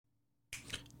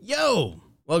Yo,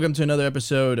 welcome to another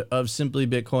episode of Simply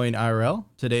Bitcoin IRL.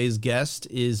 Today's guest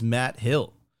is Matt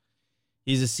Hill.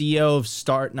 He's the CEO of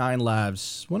Start9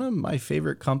 Labs, one of my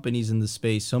favorite companies in the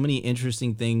space. So many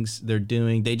interesting things they're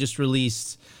doing. They just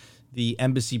released the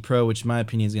Embassy Pro, which in my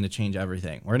opinion is going to change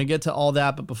everything. We're going to get to all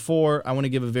that, but before, I want to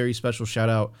give a very special shout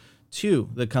out to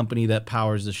the company that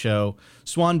powers the show,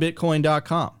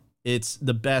 swanbitcoin.com. It's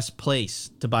the best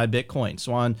place to buy Bitcoin.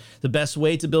 Swan, the best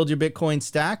way to build your Bitcoin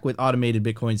stack with automated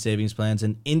Bitcoin savings plans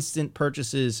and instant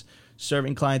purchases,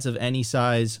 serving clients of any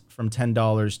size from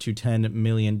 $10 to $10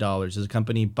 million. As a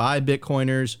company by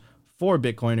Bitcoiners for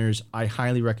Bitcoiners, I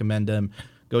highly recommend them.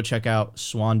 Go check out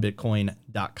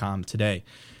swanbitcoin.com today.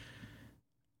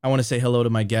 I want to say hello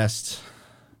to my guest,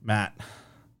 Matt.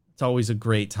 It's always a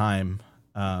great time.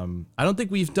 I don't think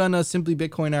we've done a Simply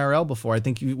Bitcoin IRL before. I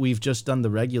think we've just done the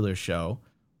regular show,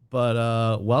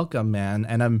 but welcome, man.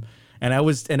 And I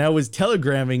was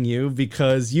telegramming you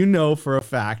because for a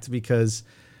fact, because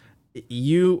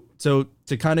so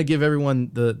to kind of give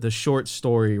everyone the short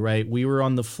story, right? We were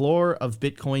on the floor of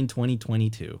Bitcoin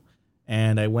 2022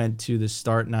 and I went to the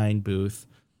Start9 booth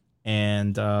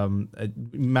and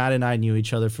Matt and I knew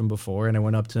each other from before, and I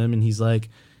went up to him and he's like,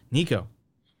 Nico,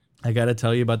 I got to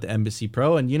tell you about the Embassy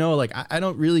Pro. And, I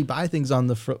don't really buy things on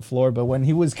the floor, but when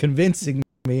he was convincing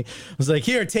me, I was like,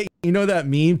 here, take, that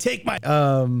meme, take my,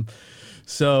 I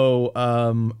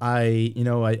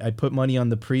put money on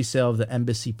the pre-sale of the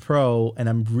Embassy Pro, and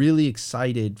I'm really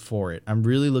excited for it. I'm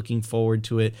really looking forward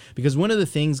to it because one of the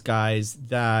things, guys,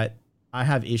 that I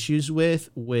have issues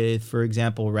with, for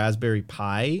example, Raspberry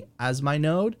Pi as my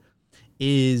node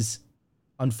is,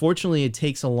 unfortunately, it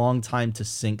takes a long time to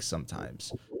sync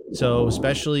sometimes. So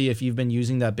especially if you've been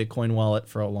using that Bitcoin wallet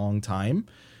for a long time,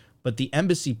 but the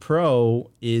Embassy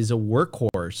Pro is a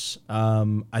workhorse.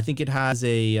 I think it has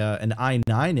an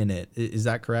i9 in it. Is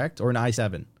that correct? Or an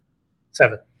i7?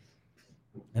 7.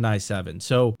 An i7.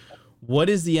 So what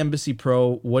is the Embassy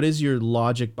Pro? What is your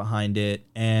logic behind it?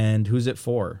 And who's it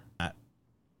for?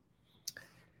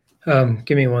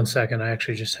 Give me 1 second. I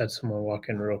actually just had someone walk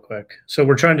in real quick. So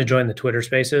we're trying to join the Twitter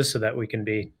Spaces so that we can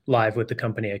be live with the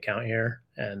company account here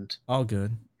and all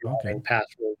good. Okay.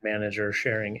 Password manager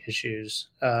sharing issues.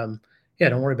 Yeah,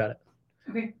 don't worry about it.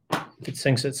 Okay. If it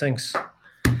syncs, it syncs.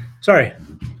 Sorry.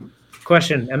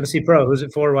 Question: Embassy Pro. Who's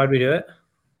it for? Why'd we do it?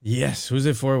 Yes. Who's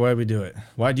it for? Why'd we do it?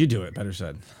 Why'd you do it? Better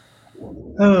said.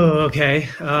 Oh, okay.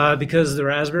 Because the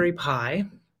Raspberry Pi,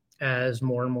 as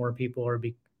more and more people are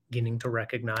beginning to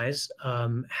recognize,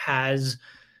 has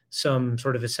some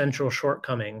sort of essential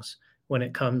shortcomings when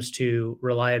it comes to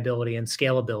reliability and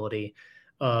scalability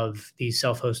of these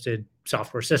self-hosted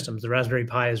software systems. The Raspberry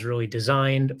Pi is really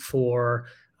designed for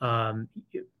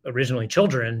originally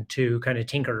children to kind of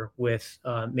tinker with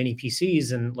mini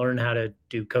PCs and learn how to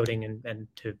do coding and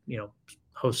to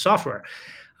host software.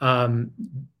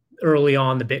 Early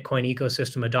on, the Bitcoin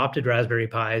ecosystem adopted Raspberry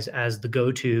Pis as the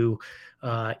go-to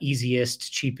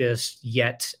easiest, cheapest,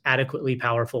 yet adequately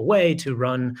powerful way to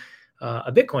run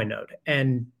a Bitcoin node.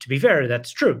 And to be fair,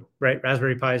 that's true, right?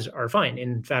 Raspberry Pis are fine.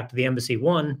 In fact, the Embassy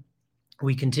One,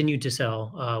 we continued to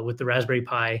sell with the Raspberry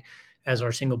Pi as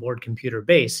our single board computer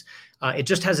base. It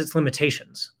just has its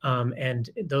limitations. And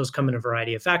those come in a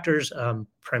variety of factors,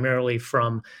 primarily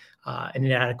from an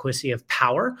inadequacy of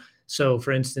power. So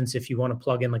for instance, if you want to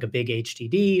plug in like a big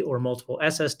HDD or multiple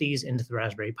SSDs into the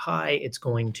Raspberry Pi, it's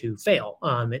going to fail.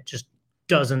 It just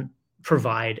doesn't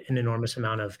provide an enormous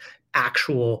amount of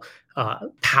actual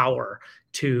power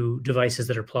to devices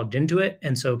that are plugged into it,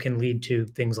 and so can lead to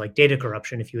things like data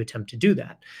corruption if you attempt to do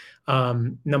that.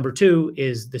 Number two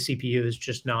is the CPU is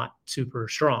just not super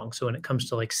strong. So when it comes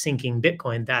to like syncing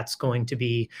Bitcoin, that's going to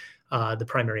be the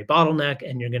primary bottleneck,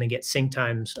 and you're going to get sync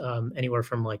times anywhere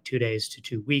from like 2 days to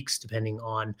 2 weeks, depending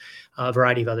on a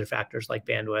variety of other factors like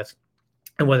bandwidth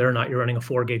and whether or not you're running a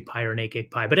 4 gig Pi or an 8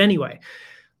 gig Pi. But anyway,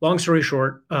 long story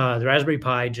short, the Raspberry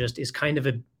Pi just is kind of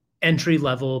an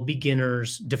entry-level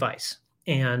beginner's device.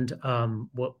 And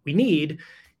what we need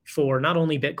for not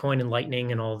only Bitcoin and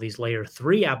Lightning and all of these layer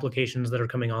 3 applications that are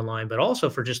coming online, but also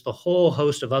for just the whole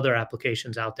host of other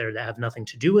applications out there that have nothing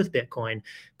to do with Bitcoin,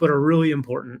 but are really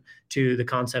important to the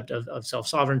concept of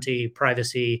self-sovereignty,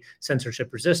 privacy,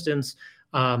 censorship resistance.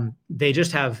 They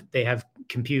have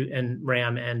compute and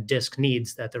RAM and disk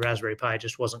needs that the Raspberry Pi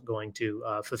just wasn't going to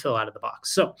fulfill out of the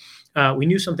box. So we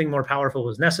knew something more powerful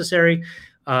was necessary.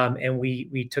 And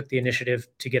we took the initiative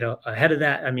to get ahead of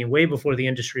that. I mean, way before the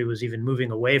industry was even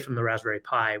moving away from the Raspberry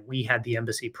Pi, we had the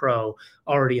Embassy Pro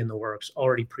already in the works,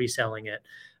 already pre-selling it.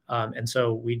 And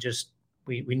so we just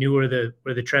we knew where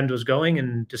the trend was going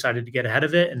and decided to get ahead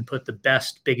of it and put the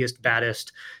best, biggest,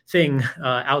 baddest thing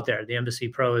out there. The Embassy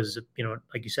Pro is,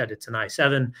 like you said, it's an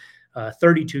i7,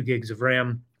 32 gigs of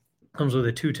RAM, comes with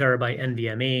a 2 terabyte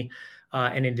NVMe,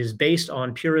 and it is based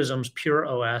on Purism's Pure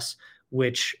OS,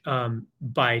 which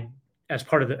by as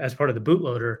part of the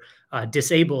bootloader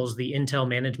disables the Intel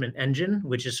Management Engine,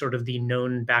 which is sort of the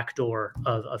known backdoor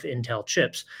of Intel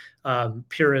chips.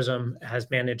 Purism has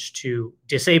managed to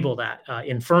disable that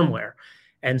in firmware,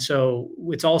 and so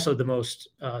it's also the most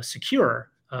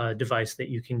secure device that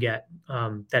you can get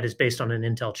that is based on an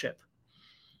Intel chip.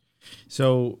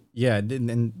 So yeah,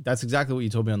 and that's exactly what you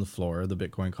told me on the floor of the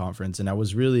Bitcoin conference, and I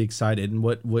was really excited. And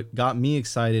what got me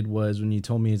excited was when you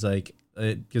told me, it's like,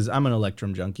 because I'm an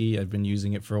Electrum junkie, I've been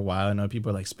using it for a while. I know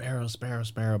people are like Sparrow, Sparrow,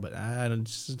 Sparrow, but I don't,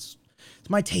 it's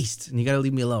my taste, and you got to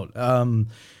leave me alone.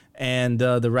 And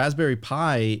the Raspberry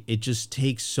Pi, it just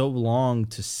takes so long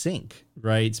to sync,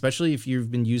 right? Especially if you've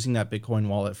been using that Bitcoin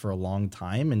wallet for a long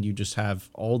time and you just have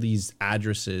all these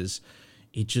addresses,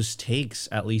 it just takes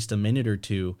at least a minute or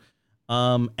two.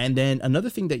 And then another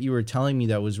thing that you were telling me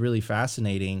that was really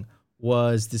fascinating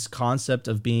was this concept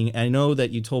of being, I know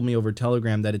that you told me over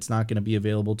Telegram that it's not going to be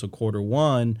available to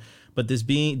Q1, but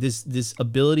this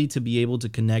ability to be able to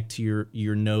connect to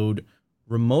your node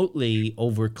remotely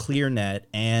over ClearNet.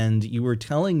 And you were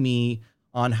telling me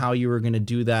on how you were going to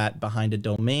do that behind a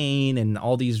domain and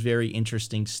all these very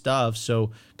interesting stuff.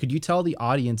 So could you tell the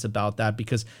audience about that?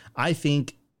 Because I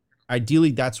think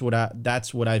ideally that's what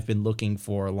I've been looking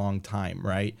for a long time,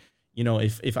 right?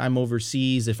 If I'm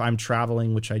overseas, if I'm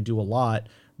traveling, which I do a lot,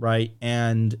 right?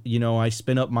 And I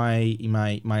spin up my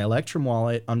Electrum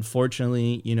wallet.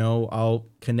 Unfortunately, I'll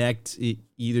connect it,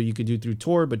 either you could do through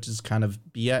Tor, but just kind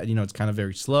of be at, it's kind of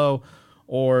very slow.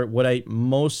 Or what I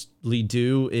mostly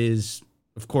do is,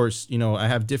 of course, I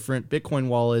have different Bitcoin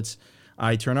wallets.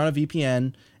 I turn on a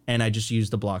VPN and I just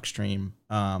use the Blockstream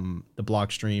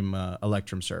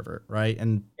Electrum server, right?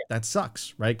 And that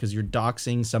sucks, right? Because you're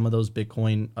doxing some of those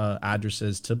Bitcoin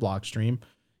addresses to Blockstream.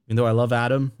 Even though I love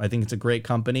Atom, I think it's a great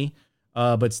company,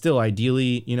 but still,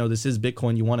 ideally, this is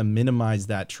Bitcoin. You want to minimize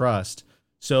that trust.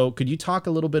 So, could you talk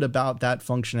a little bit about that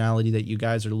functionality that you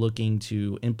guys are looking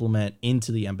to implement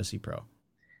into the Embassy Pro?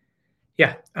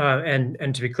 Yeah,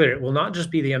 and to be clear, it will not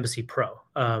just be the Embassy Pro.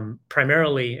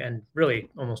 Primarily and really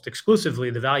almost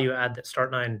exclusively, the value add that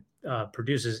Start9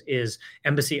 produces is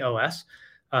Embassy OS.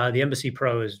 The Embassy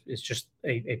Pro is just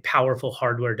a powerful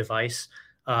hardware device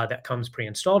that comes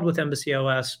pre-installed with Embassy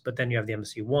OS, but then you have the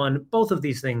Embassy One. Both of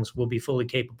these things will be fully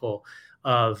capable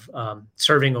of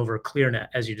serving over ClearNet,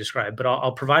 as you described. But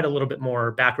I'll provide a little bit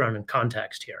more background and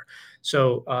context here.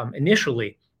 So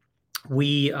initially,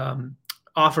 we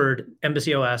offered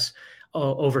Embassy OS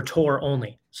over Tor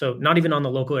only. So not even on the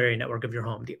local area network of your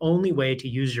home. The only way to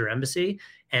use your Embassy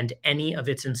and any of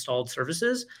its installed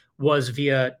services was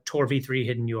via Tor v3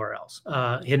 hidden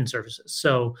URLs, hidden services.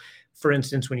 So for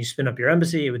instance, when you spin up your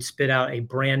Embassy, it would spit out a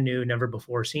brand new, never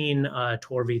before seen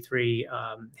Tor v3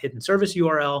 hidden service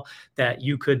URL that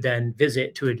you could then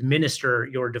visit to administer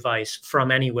your device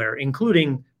from anywhere,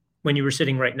 including when you were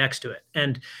sitting right next to it.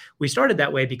 And we started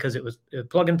that way because it was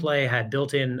plug and play, had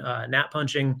built-in NAT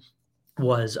punching,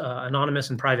 was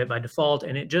anonymous and private by default,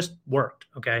 and it just worked,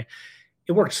 okay?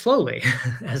 It worked slowly,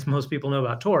 as most people know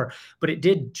about Tor, but it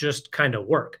did just kind of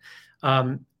work.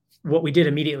 What we did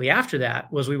immediately after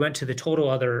that was we went to the total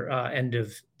other end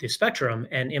of the spectrum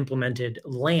and implemented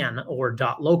LAN or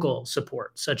 .local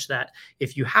support, such that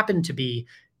if you happen to be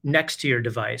next to your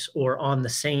device or on the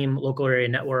same local area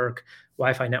network,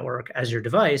 Wi-Fi network as your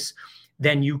device,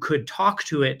 then you could talk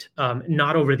to it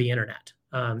not over the internet.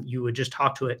 You would just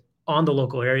talk to it on the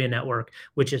local area network,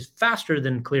 which is faster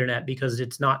than ClearNet because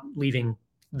it's not leaving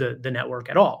the network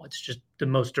at all. It's just the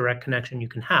most direct connection you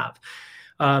can have.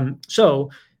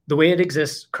 So the way it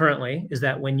exists currently is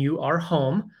that when you are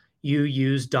home, you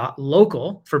use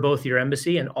 .local for both your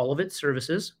Embassy and all of its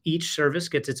services. Each service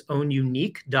gets its own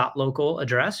unique .local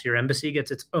address. Your Embassy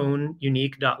gets its own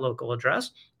unique .local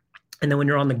address. And then when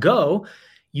you're on the go,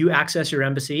 you access your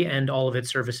Embassy and all of its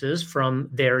services from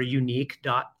their unique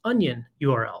 .onion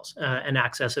URLs and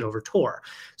access it over Tor.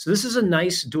 So this is a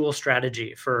nice dual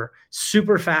strategy for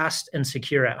super fast and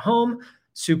secure at home,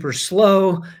 super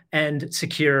slow and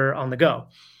secure on the go.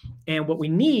 And what we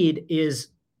need is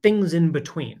things in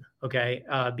between, okay?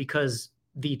 Because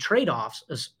the trade-offs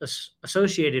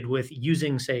associated with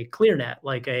using, say, ClearNet,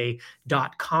 like a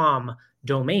 .com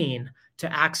domain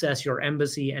to access your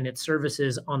Embassy and its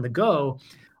services on the go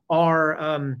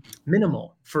are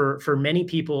minimal for many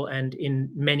people and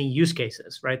in many use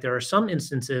cases, right? There are some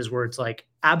instances where it's like,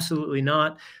 absolutely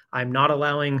not. I'm not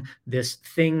allowing this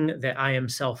thing that I am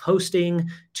self-hosting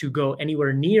to go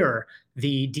anywhere near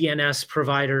the DNS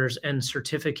providers and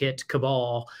certificate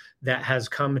cabal that has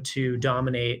come to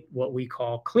dominate what we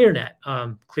call ClearNet.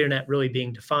 ClearNet really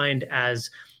being defined as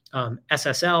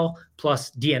SSL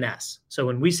plus DNS. So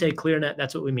when we say ClearNet,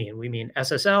 that's what we mean. We mean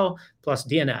SSL plus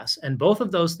DNS. And both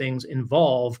of those things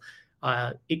involve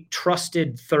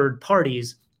trusted third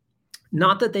parties.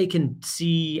 Not that they can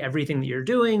see everything that you're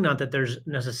doing, not that there's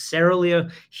necessarily a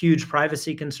huge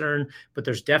privacy concern, but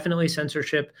there's definitely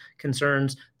censorship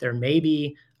concerns. There may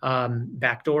be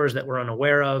backdoors that we're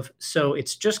unaware of. So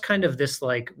it's just kind of this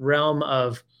like realm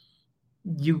of,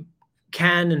 you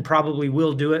can and probably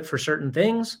will do it for certain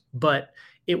things, but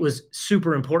it was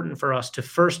super important for us to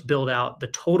first build out the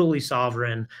totally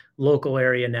sovereign local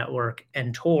area network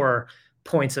and Tor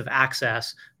points of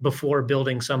access before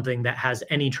building something that has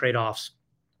any trade-offs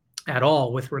at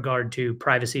all with regard to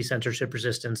privacy, censorship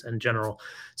resistance, and general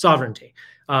sovereignty.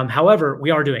 However, we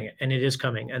are doing it, and it is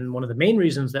coming. And one of the main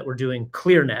reasons that we're doing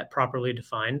ClearNet, properly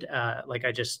defined, like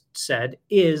I just said,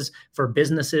 is for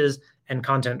businesses and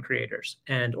content creators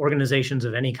and organizations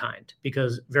of any kind,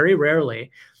 because very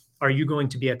rarely are you going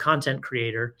to be a content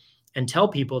creator and tell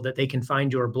people that they can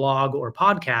find your blog or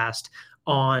podcast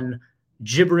on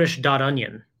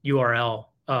gibberish.onion URL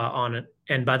on it.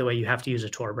 And by the way, you have to use a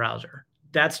Tor browser.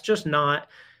 That's just not,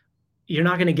 you're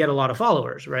not going to get a lot of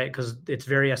followers, right? Because it's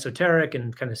very esoteric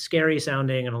and kind of scary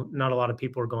sounding, and not a lot of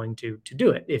people are going to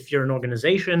do it. If you're an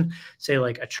organization, say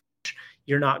like a church,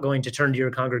 you're not going to turn to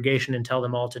your congregation and tell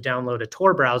them all to download a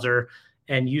Tor browser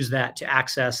and use that to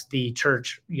access the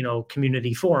church,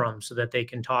 community forum so that they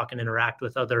can talk and interact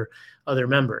with other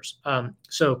members.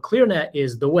 So ClearNet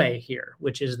is the way here,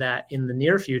 which is that in the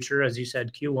near future, as you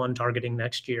said, Q1 targeting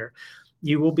next year,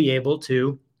 you will be able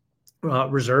to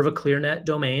reserve a ClearNet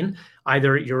domain,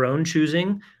 either at your own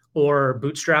choosing or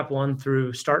bootstrap one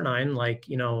through Start9, like,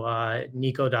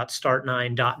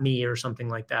 nico.start9.me or something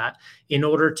like that, in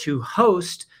order to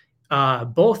host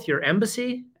both your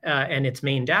embassy and its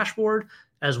main dashboard,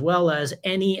 as well as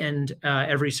any and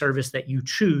every service that you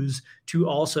choose to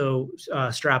also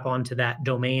strap onto that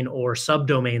domain or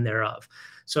subdomain thereof.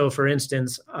 So for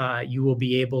instance, you will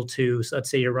be able to, so let's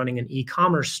say you're running an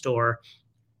e-commerce store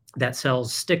that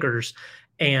sells stickers,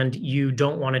 and you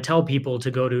don't want to tell people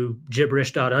to go to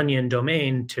gibberish.onion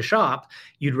domain to shop.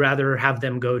 You'd rather have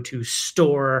them go to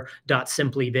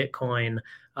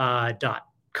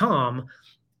store.simplybitcoin.com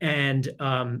and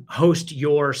host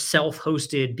your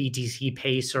self-hosted BTC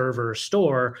Pay server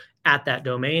store at that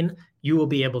domain. You will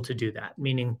be able to do that,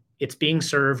 meaning it's being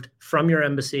served from your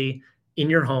embassy in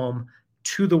your home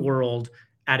to the world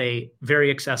at a very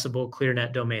accessible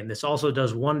ClearNet domain. This also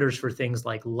does wonders for things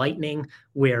like Lightning,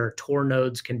 where Tor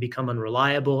nodes can become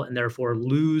unreliable and therefore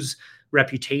lose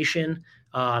reputation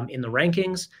in the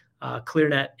rankings.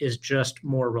 ClearNet is just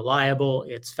more reliable,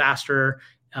 it's faster,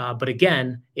 but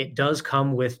again, it does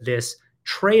come with this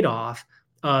trade-off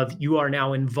of you are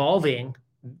now involving,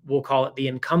 we'll call it the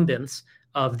incumbents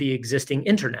of the existing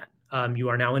internet. You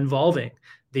are now involving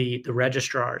the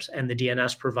registrars and the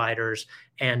DNS providers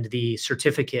and the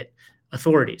certificate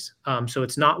authorities. So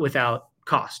it's not without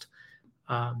cost.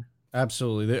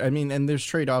 Absolutely. I mean, and there's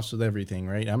trade-offs with everything,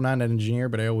 right? I'm not an engineer,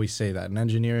 but I always say that in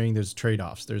engineering, there's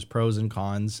trade-offs, there's pros and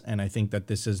cons. And I think that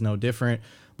this is no different.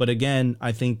 But again,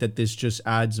 I think that this just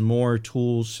adds more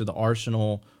tools to the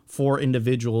arsenal for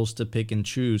individuals to pick and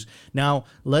choose. Now,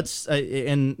 let's,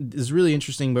 and it's really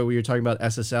interesting, but we were talking about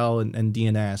SSL and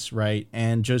DNS, right?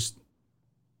 And just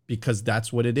because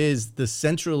that's what it is, the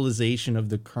centralization of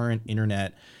the current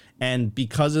internet. And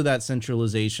because of that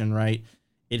centralization, right,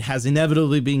 it has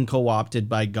inevitably been co-opted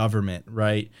by government,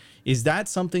 right? Is that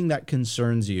something that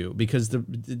concerns you? Because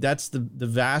that's the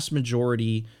vast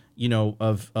majority,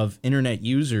 of internet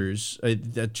users,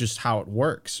 that's just how it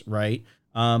works, right?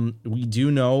 We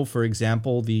do know, for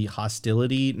example, the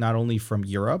hostility, not only from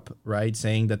Europe, right,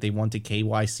 saying that they want to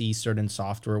KYC certain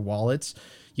software wallets.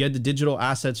 You had the digital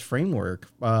assets framework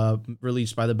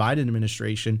released by the Biden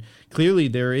administration. Clearly,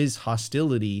 there is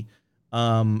hostility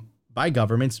by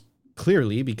governments,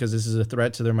 clearly, because this is a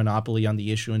threat to their monopoly on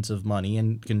the issuance of money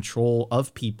and control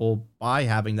of people by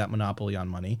having that monopoly on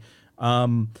money.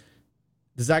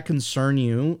 Does that concern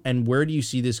you? And where do you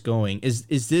see this going?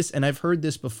 Is this, and I've heard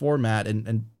this before, Matt,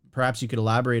 and perhaps you could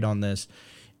elaborate on this.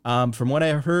 From what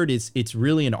I heard, it's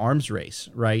really an arms race,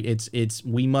 right? It's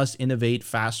we must innovate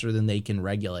faster than they can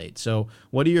regulate. So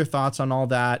what are your thoughts on all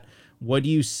that? What do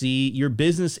you see? Your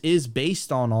business is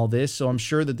based on all this, so I'm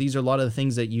sure that these are a lot of the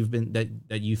things that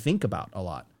that you think about a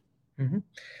lot. Mm-hmm.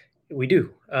 We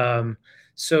do.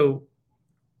 So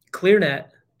ClearNet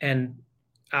and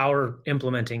our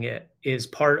implementing it is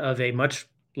part of a much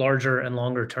larger and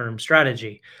longer term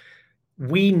strategy.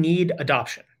 We need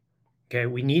adoption. Okay.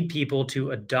 We need people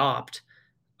to adopt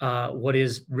what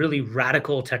is really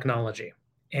radical technology.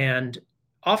 And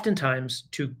oftentimes,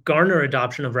 to garner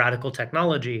adoption of radical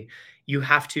technology, you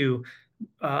have to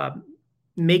uh,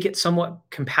 make it somewhat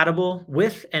compatible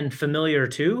with and familiar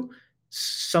to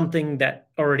something that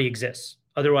already exists.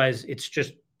 Otherwise, it's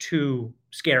just too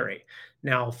scary.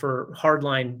 Now, for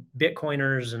hardline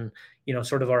Bitcoiners and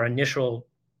sort of our initial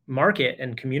market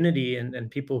and community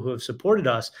and people who have supported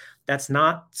us, that's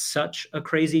not such a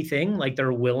crazy thing. Like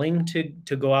they're willing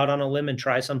to go out on a limb and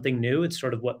try something new. It's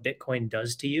sort of what Bitcoin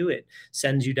does to you. It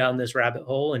sends you down this rabbit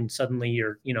hole, and suddenly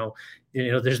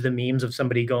there's the memes of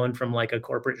somebody going from like a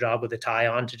corporate job with a tie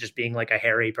on to just being like a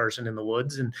hairy person in the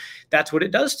woods, and that's what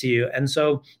it does to you. And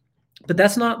so, but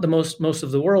that's not the most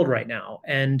of the world right now.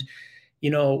 And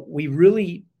we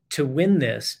really, to win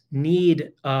this,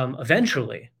 need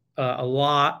eventually a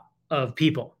lot of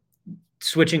people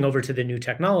switching over to the new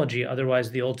technology. Otherwise,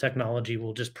 the old technology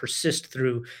will just persist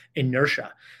through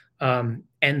inertia.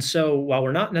 And so, while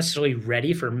we're not necessarily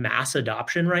ready for mass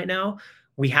adoption right now,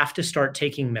 we have to start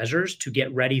taking measures to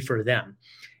get ready for them.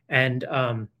 And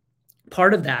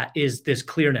part of that is this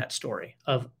ClearNet story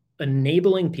of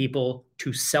enabling people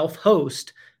to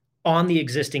self-host on the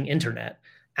existing internet,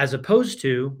 as opposed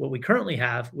to what we currently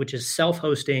have, which is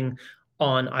self-hosting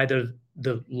on either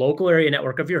the local area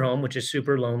network of your home, which is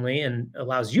super lonely and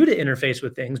allows you to interface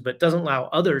with things, but doesn't allow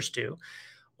others to,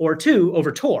 or two,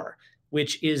 over Tor,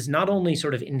 which is not only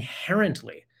sort of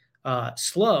inherently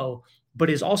slow, but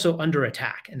is also under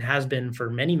attack and has been for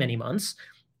many, many months.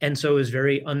 And so is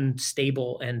very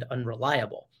unstable and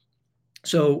unreliable.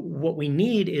 So what we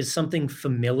need is something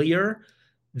familiar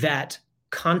that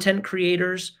content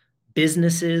creators,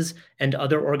 businesses, and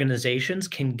other organizations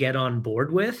can get on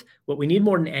board with. What we need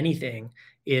more than anything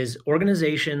is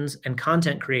organizations and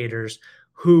content creators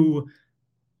who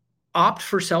opt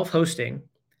for self-hosting,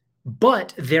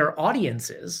 but their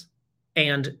audiences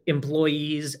and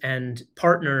employees and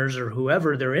partners or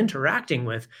whoever they're interacting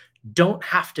with don't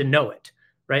have to know it,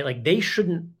 right? Like they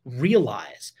shouldn't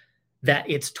realize that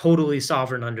it's totally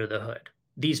sovereign under the hood.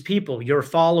 These people, your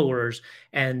followers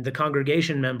and the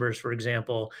congregation members, for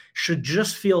example, should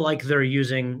just feel like they're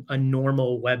using a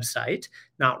normal website,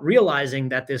 not realizing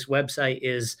that this website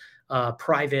is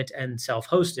private and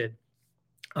self-hosted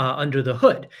under the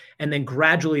hood. And then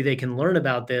gradually they can learn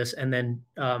about this, and then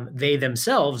they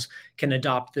themselves can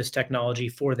adopt this technology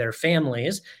for their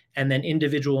families. And then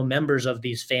individual members of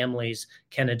these families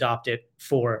can adopt it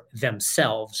for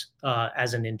themselves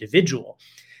as an individual.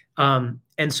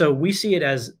 And so we see it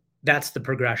as that's the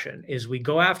progression, is we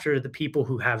go after the people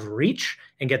who have reach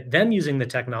and get them using the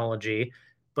technology.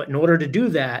 But in order to do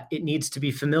that, it needs to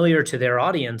be familiar to their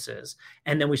audiences.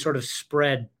 And then we sort of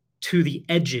spread to the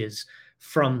edges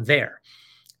from there.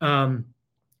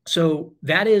 So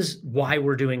that is why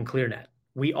we're doing ClearNet.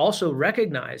 We also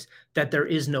recognize that there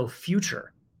is no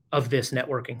future of this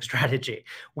networking strategy.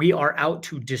 We are out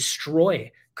to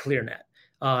destroy ClearNet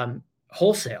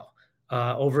wholesale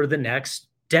over the next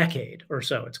decade or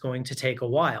so. It's going to take a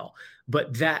while,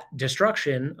 but that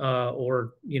destruction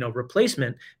or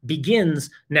replacement begins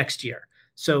next year.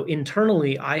 So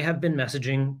internally, I have been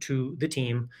messaging to the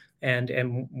team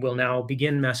and will now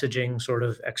begin messaging sort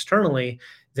of externally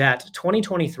that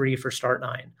 2023 for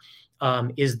Start9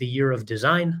 is the year of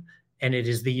design, and it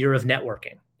is the year of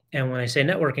networking. And when I say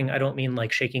networking, I don't mean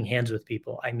like shaking hands with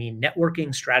people. I mean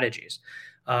networking strategies.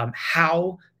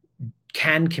 How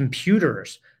can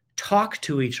computers talk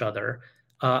to each other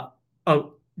in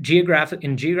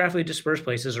geographically dispersed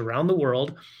places around the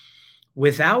world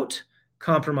without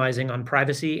compromising on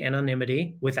privacy,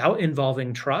 anonymity, without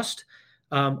involving trust,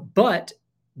 but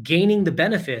gaining the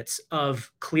benefits of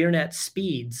ClearNet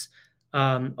speeds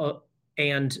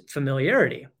and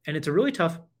familiarity. And it's a really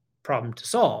tough problem to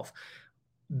solve.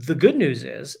 The good news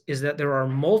is that there are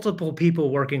multiple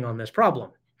people working on this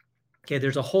problem. Okay,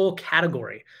 there's a whole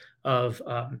category of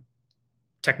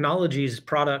technologies,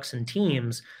 products, and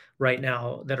teams right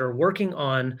now that are working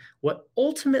on what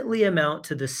ultimately amount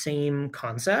to the same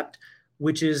concept,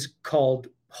 which is called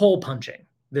hole punching.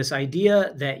 This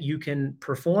idea that you can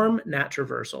perform NAT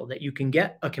traversal, that you can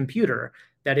get a computer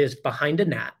that is behind a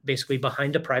NAT, basically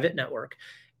behind a private network,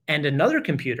 and another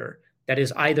computer that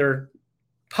is either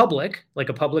public, like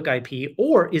a public IP,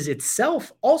 or is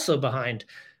itself also behind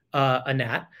a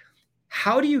NAT,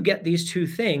 how do you get these two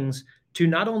things to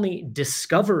not only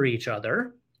discover each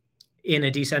other in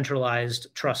a decentralized,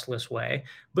 trustless way,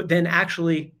 but then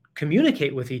actually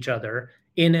communicate with each other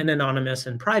in an anonymous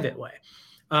and private way?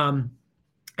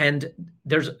 And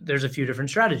there's a few different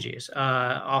strategies.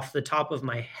 Off the top of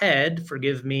my head,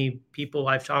 forgive me, people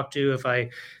I've talked to, if I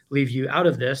leave you out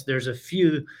of this, there's a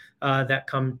few that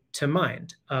come to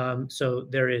mind. So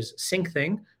there is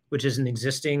SyncThing, which is an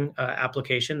existing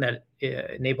application that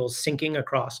enables syncing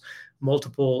across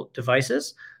multiple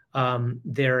devices.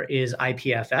 There is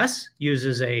IPFS,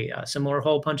 uses a similar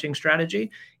hole punching strategy.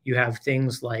 You have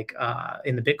things like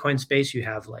in the Bitcoin space, you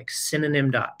have like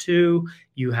Synonym.2,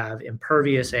 you have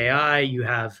Impervious AI, you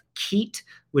have Keat,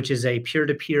 which is a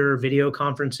peer-to-peer video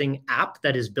conferencing app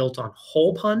that is built on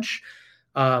Hole Punch.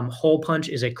 Hole Punch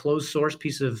is a closed source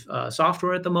piece of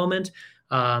software at the moment,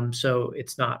 so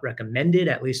it's not recommended,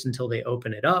 at least until they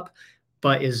open it up,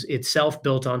 but is itself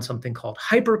built on something called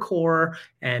hypercore.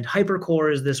 And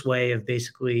hypercore is this way of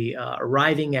basically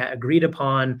arriving at agreed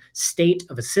upon state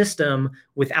of a system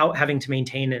without having to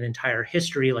maintain an entire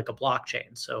history like a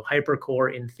blockchain. So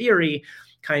hypercore, in theory,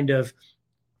 kind of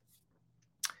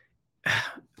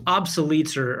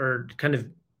obsoletes or kind of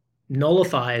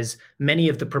nullifies many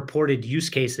of the purported use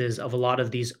cases of a lot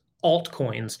of these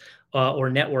altcoins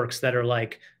or networks that are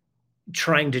like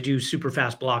trying to do super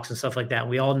fast blocks and stuff like that. And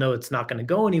we all know it's not going to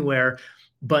go anywhere.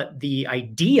 But the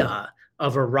idea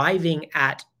of arriving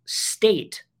at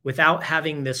state without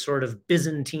having this sort of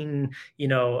Byzantine,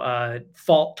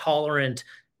 fault tolerant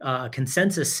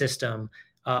consensus system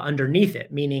underneath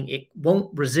it, meaning it won't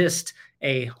resist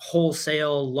a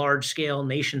wholesale, large-scale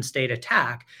nation-state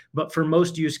attack, but for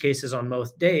most use cases on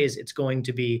most days, it's going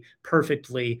to be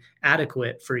perfectly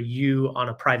adequate for you on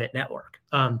a private network.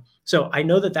 So I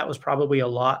know that was probably a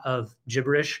lot of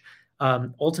gibberish.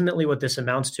 Ultimately, what this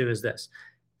amounts to is this.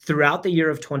 Throughout the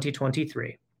year of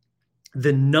 2023,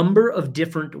 the number of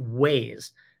different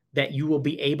ways that you will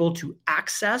be able to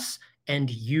access and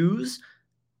use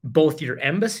both your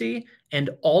embassy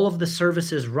and all of the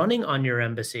services running on your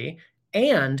embassy,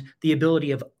 and the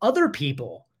ability of other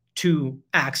people to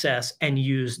access and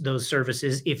use those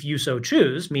services if you so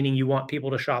choose, meaning you want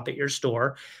people to shop at your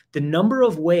store, the number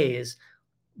of ways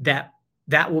that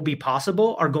will be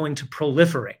possible are going to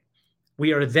proliferate.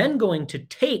 We are then going to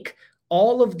take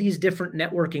all of these different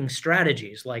networking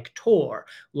strategies like Tor,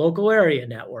 local area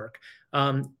network,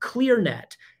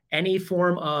 ClearNet, any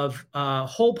form of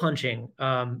hole punching,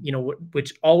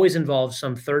 which always involves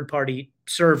some third-party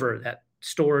server that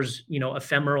stores,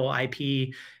 ephemeral IP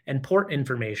and port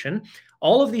information.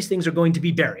 All of these things are going to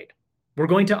be buried. We're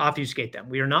going to obfuscate them.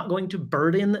 We are not going to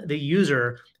burden the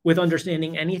user with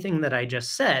understanding anything that I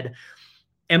just said.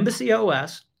 Embassy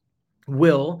OS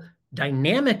will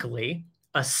dynamically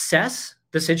assess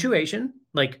the situation,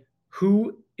 like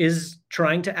who is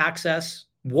trying to access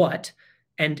what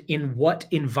and in what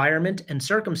environment and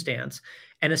circumstance,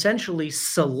 and essentially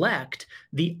select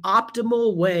the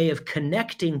optimal way of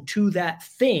connecting to that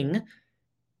thing,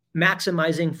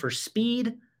 maximizing for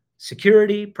speed,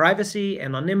 security, privacy,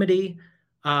 anonymity,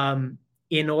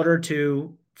 in order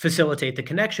to facilitate the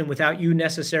connection without you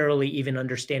necessarily even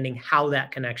understanding how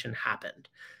that connection happened.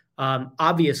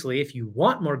 Obviously, if you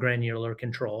want more granular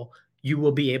control, you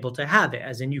will be able to have it,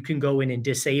 as in you can go in and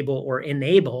disable or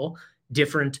enable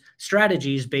different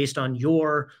strategies based on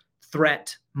your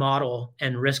threat model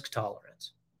and risk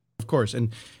tolerance. Of course.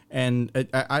 And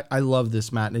I love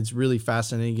this, Matt, and it's really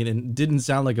fascinating, and it didn't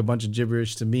sound like a bunch of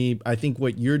gibberish to me. I think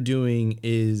what you're doing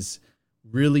is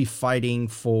really fighting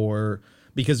for,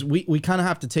 because we kind of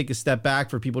have to take a step back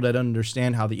for people that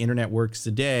understand how the internet works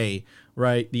today,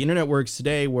 right? The internet works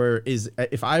today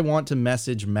if I want to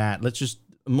message Matt, let's just,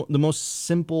 the most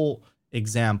simple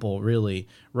example, really,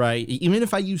 right? Even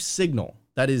if I use Signal,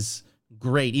 that is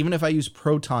great. Even if I use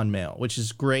Proton Mail, which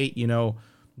is great,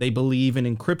 they believe in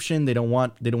encryption. They don't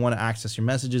want to access your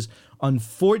messages.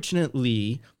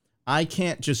 Unfortunately, I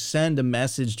can't just send a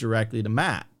message directly to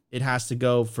Matt. It has to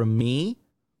go from me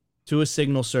to a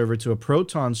Signal server to a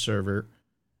Proton server,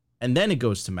 and then it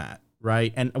goes to Matt,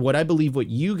 right? And what I believe what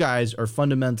you guys are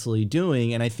fundamentally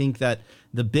doing, and I think that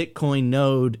the Bitcoin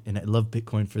node, and I love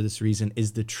Bitcoin for this reason,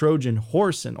 is the Trojan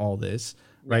horse in all this,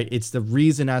 right? It's the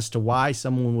reason as to why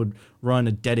someone would run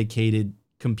a dedicated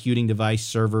computing device,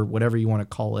 server, whatever you want to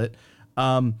call it.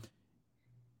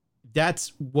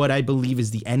 That's what I believe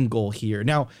is the end goal here.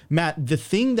 Now, Matt, the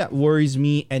thing that worries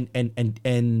me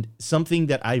and something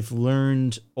that I've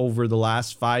learned over the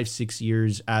last 5-6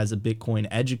 years as a Bitcoin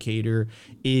educator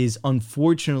is,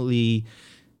 unfortunately,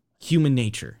 human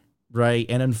nature, right?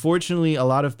 And unfortunately, a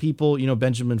lot of people,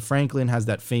 Benjamin Franklin has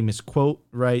that famous quote,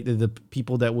 right? The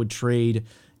people that would trade,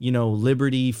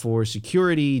 liberty for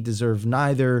security deserve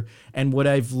neither. And what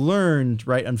I've learned,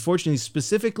 right, unfortunately,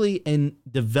 specifically in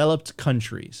developed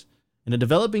countries, in a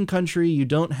developing country, you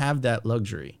don't have that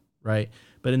luxury, right?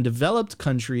 But in developed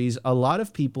countries, a lot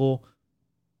of people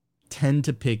tend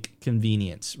to pick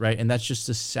convenience, right? And that's just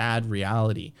a sad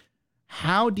reality.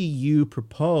 How do you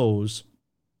propose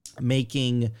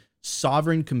making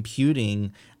sovereign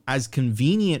computing as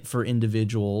convenient for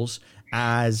individuals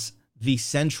as the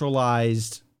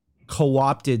centralized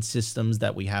co-opted systems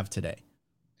that we have today?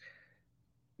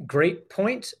 Great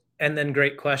point, and then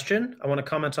great question. I want to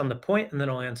comment on the point, and then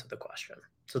I'll answer the question.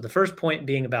 So the first point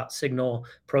being about Signal,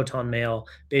 Proton Mail,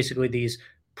 basically these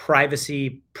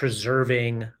privacy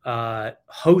preserving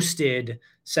hosted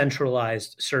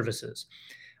centralized services.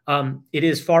 It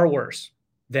is far worse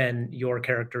than your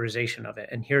characterization of it.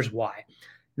 And here's why.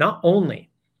 Not only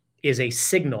is a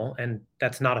signal, and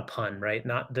that's not a pun, right?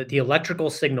 Not the electrical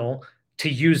signal to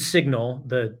use Signal,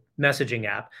 the messaging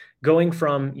app, going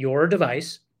from your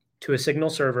device to a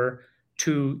Signal server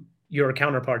to your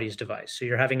counterparty's device. So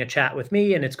you're having a chat with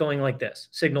me and it's going like this.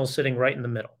 Signal's sitting right in the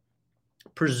middle.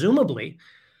 Presumably,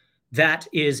 that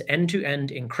is end-to-end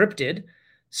encrypted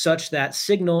such that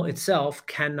Signal itself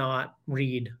cannot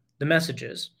read the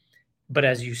messages. But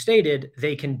as you stated,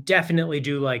 they can definitely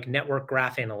do like network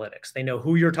graph analytics. They know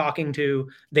who you're talking to,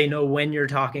 they know when you're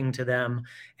talking to them,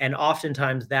 and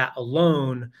oftentimes that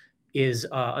alone is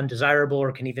undesirable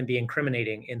or can even be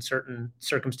incriminating in certain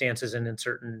circumstances and in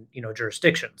certain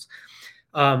jurisdictions.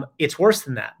 It's worse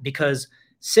than that because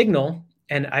Signal,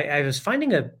 and I was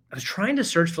trying to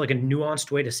search for like a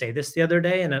nuanced way to say this the other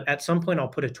day, and at some point I'll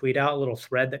put a tweet out, a little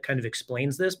thread that kind of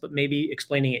explains this, but maybe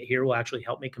explaining it here will actually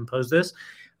help me compose this.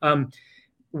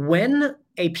 When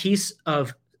a piece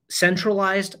of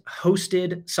centralized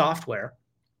hosted software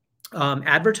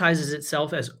advertises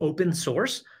itself as open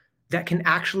source, that can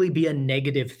actually be a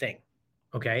negative thing.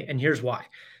 Okay. And here's why.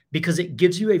 Because it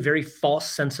gives you a very false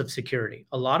sense of security.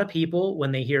 A lot of people,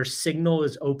 when they hear Signal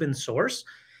is open source,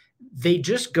 they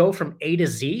just go from A to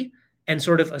Z and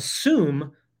sort of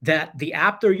assume that the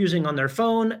app they're using on their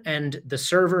phone and the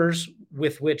servers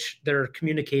with which they're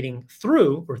communicating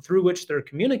through, or through which they're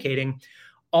communicating,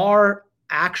 are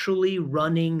actually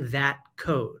running that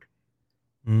code.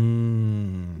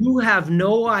 You have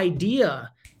no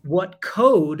idea what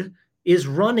code is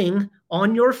running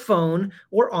on your phone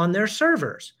or on their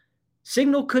servers.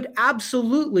 Signal could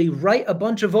absolutely write a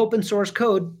bunch of open source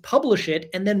code, publish it,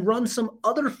 and then run some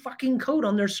other fucking code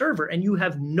on their server, and you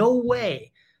have no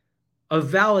way of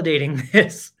validating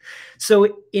this.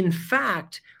 So in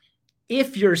fact,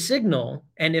 if your Signal,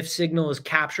 and if Signal is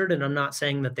captured, and I'm not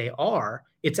saying that they are,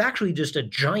 it's actually just a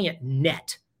giant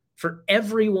net for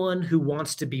everyone who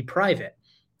wants to be private.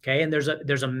 Okay. And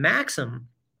there's a maxim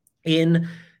in,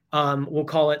 we'll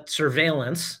call it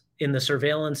surveillance, in the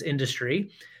surveillance industry,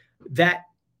 that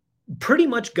pretty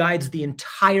much guides the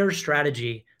entire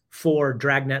strategy for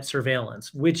dragnet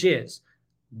surveillance, which is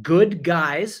good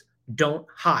guys don't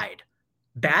hide.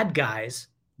 Bad guys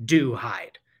do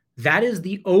hide. That is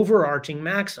the overarching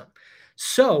maxim.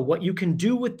 So what you can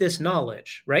do with this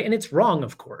knowledge, right? And it's wrong,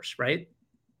 of course, right?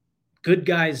 Good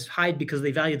guys hide because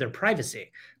they value their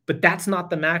privacy, but that's not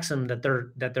the maxim that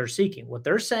they're seeking. What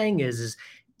they're saying is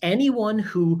anyone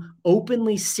who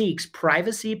openly seeks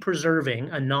privacy preserving,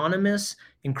 anonymous,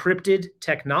 encrypted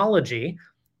technology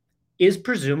is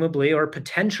presumably or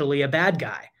potentially a bad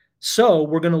guy. So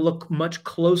we're going to look much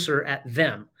closer at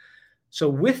them. So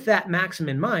with that maxim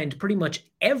in mind, pretty much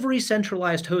every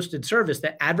centralized hosted service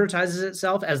that advertises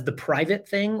itself as the private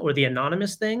thing or the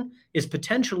anonymous thing is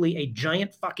potentially a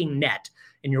giant fucking net,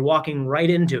 and you're walking right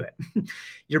into it.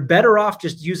 You're better off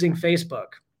just using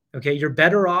Facebook. Okay. You're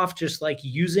better off just like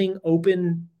using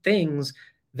open things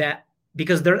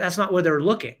because that's not where they're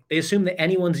looking. They assume that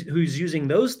anyone who's using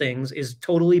those things is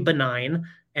totally benign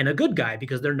and a good guy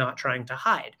because they're not trying to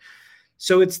hide.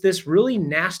 So it's this really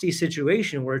nasty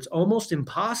situation where it's almost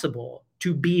impossible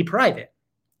to be private.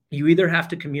 You either have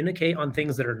to communicate on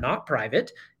things that are not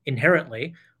private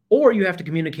inherently, or you have to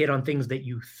communicate on things that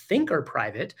you think are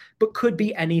private, but could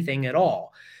be anything at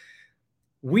all.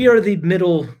 We are the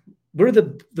middle, we're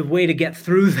the way to get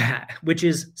through that, which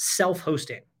is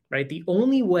self-hosting, right? The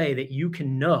only way that you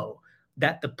can know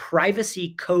that the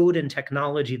privacy code and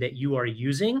technology that you are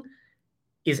using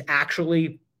is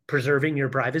actually preserving your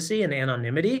privacy and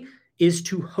anonymity is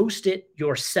to host it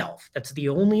yourself. That's the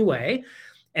only way.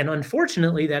 And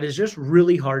unfortunately, that is just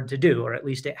really hard to do, or at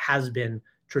least it has been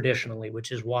traditionally,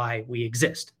 which is why we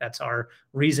exist. That's our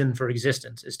reason for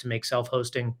existence, is to make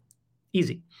self-hosting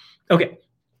Easy. Okay.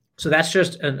 So that's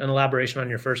just an elaboration on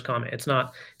your first comment. It's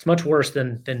much worse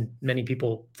than many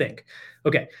people think.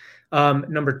 Okay.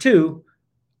 Number two,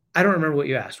 I don't remember what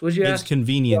you asked. What did you It's ask?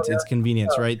 convenience. It's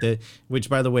convenience, right? Which,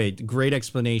 by the way, great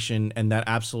explanation, and that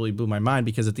absolutely blew my mind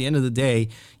because at the end of the day,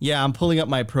 yeah, I'm pulling up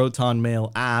my Proton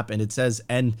Mail app and it says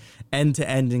end to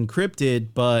end encrypted,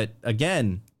 but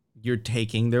again, you're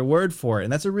taking their word for it,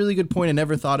 and that's a really good point. I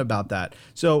never thought about that.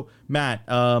 So, Matt,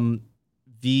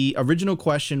 the original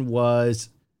question was,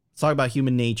 let's talk about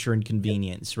human nature and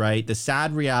convenience, right? The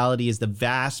sad reality is the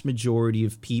vast majority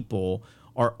of people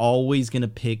are always going to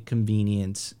pick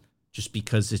convenience just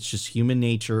because it's just human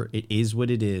nature. It is what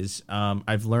it is.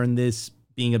 I've learned this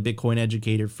being a Bitcoin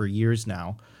educator for years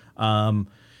now.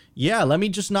 Yeah, let me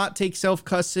just not take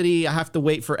self-custody. I have to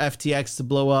wait for FTX to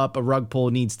blow up. A rug pull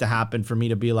needs to happen for me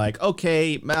to be like,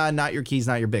 okay, not your keys,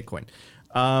 not your Bitcoin.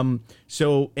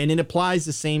 So, and it applies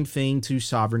the same thing to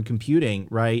sovereign computing,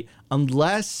 right?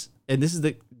 Unless, and this is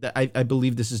I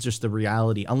believe this is just the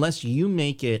reality, unless you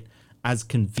make it as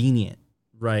convenient,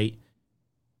 right,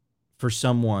 for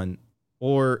someone,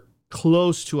 or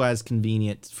close to as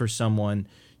convenient for someone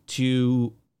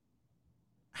to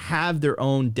have their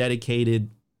own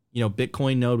dedicated,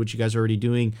 Bitcoin node, which you guys are already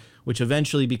doing, which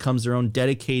eventually becomes their own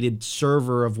dedicated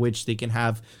server of which they can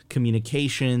have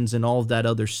communications and all of that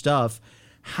other stuff.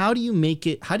 How do you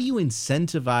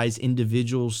incentivize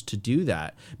individuals to do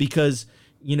that? Because,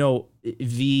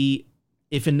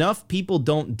 if enough people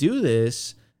don't do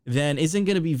this, then isn't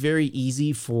going to be very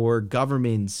easy for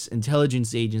governments,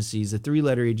 intelligence agencies, the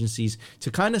three-letter agencies to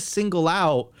kind of single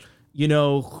out,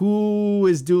 who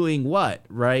is doing what,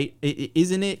 right?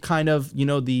 Isn't it kind of,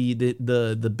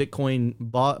 the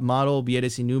Bitcoin model,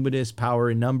 Vietes y Numitis, power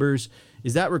in numbers,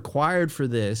 is that required for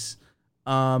this?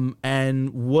 And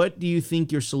what do you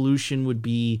think your solution would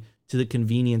be to the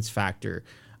convenience factor?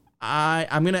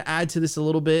 I'm going to add to this a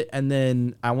little bit, and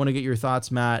then I want to get your thoughts,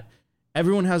 Matt.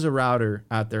 Everyone has a router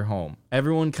at their home.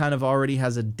 Everyone kind of already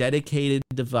has a dedicated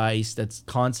device that's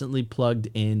constantly plugged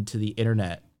into the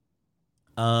internet.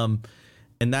 And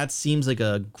that seems like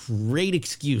a great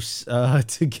excuse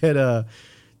to get a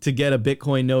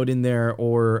Bitcoin node in there,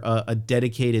 or a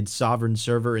dedicated sovereign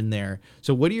server in there.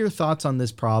 So what are your thoughts on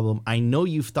this problem? I know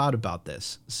you've thought about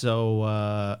this,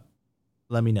 so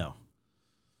let me know.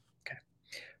 Okay.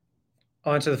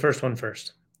 I'll answer the first one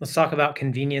first. Let's talk about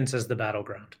convenience as the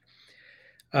battleground.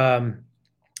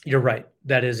 You're right.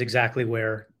 That is exactly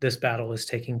where this battle is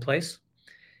taking place.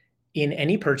 In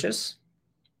any purchase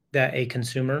that a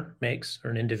consumer makes,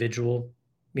 or an individual,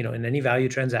 in any value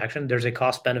transaction, there's a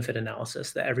cost benefit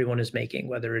analysis that everyone is making,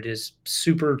 whether it is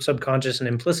super subconscious and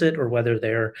implicit, or whether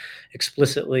they're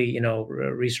explicitly,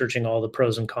 researching all the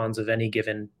pros and cons of any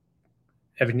given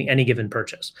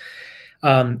purchase.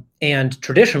 And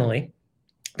traditionally,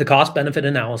 the cost benefit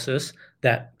analysis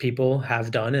that people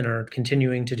have done and are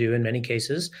continuing to do in many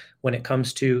cases when it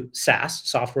comes to SaaS,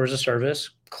 software as a service,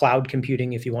 cloud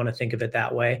computing, if you want to think of it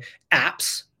that way,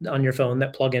 apps on your phone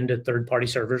that plug into third-party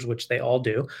servers, which they all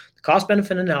do. The cost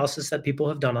benefit analysis that people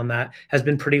have done on that has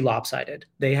been pretty lopsided.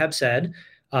 They have said,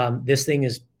 this thing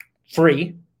is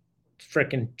free,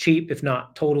 freaking cheap, if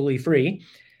not totally free,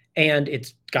 and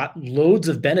it's got loads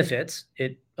of benefits.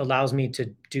 It allows me to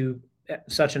do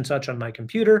such and such on my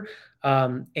computer,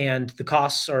 and the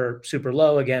costs are super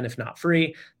low, again, if not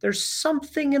free. There's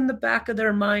something in the back of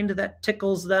their mind that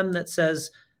tickles them that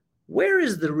says, where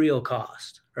is the real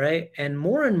cost, right? And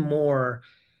more,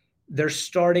 they're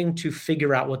starting to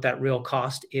figure out what that real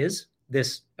cost is.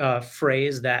 This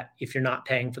phrase that if you're not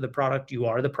paying for the product, you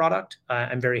are the product.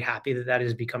 I'm very happy that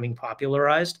is becoming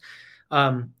popularized.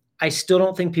 I still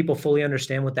don't think people fully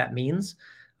understand what that means.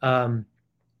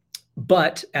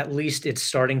 But at least it's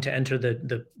starting to enter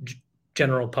the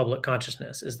general public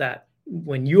consciousness, is that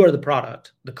when you are the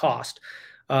product, the cost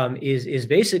is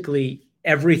basically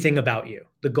everything about you.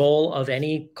 The goal of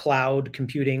any cloud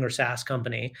computing or SaaS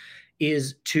company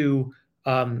is to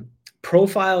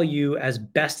profile you as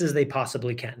best as they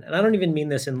possibly can. And I don't even mean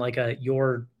this in like a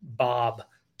your Bob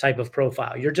type of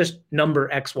profile. You're just number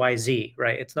XYZ,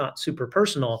 right? It's not super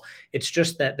personal. It's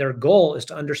just that their goal is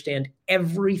to understand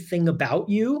everything about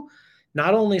you,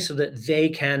 not only so that they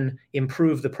can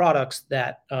improve the products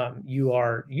that you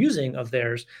are using of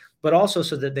theirs, but also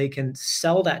so that they can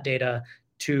sell that data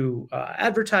to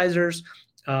advertisers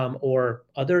or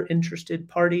other interested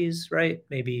parties, right?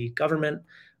 Maybe government.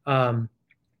 And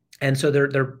so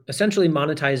they're essentially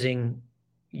monetizing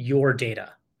your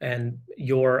data and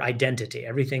your identity,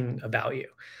 everything about you.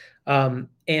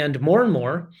 And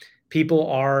more, people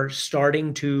are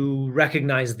starting to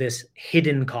recognize this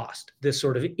hidden cost, this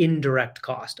sort of indirect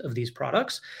cost of these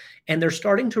products, and they're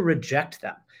starting to reject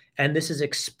them. And this is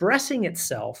expressing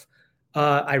itself,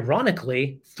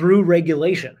 ironically, through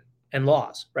regulation and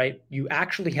laws, right? You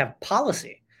actually have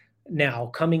policy now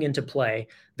coming into play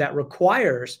that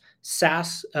requires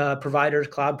SaaS providers,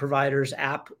 cloud providers,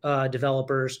 app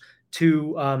developers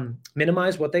to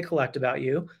minimize what they collect about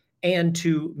you and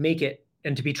to make it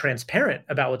and to be transparent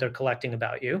about what they're collecting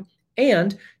about you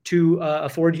and to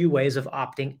afford you ways of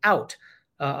opting out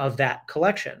of that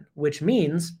collection, which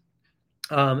means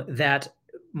that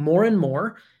more and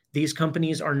more these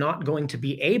companies are not going to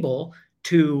be able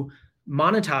to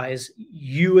monetize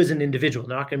you as an individual.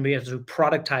 They're not going to be able to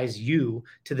productize you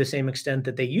to the same extent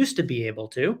that they used to be able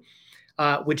to,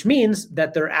 which means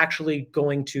that they're actually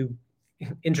going to,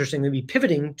 interestingly, be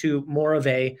pivoting to more of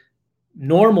a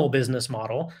normal business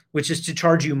model, which is to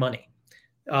charge you money.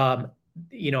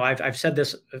 I've said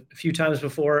this a few times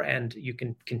before, and you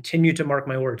can continue to mark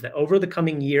my words that over the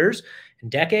coming years and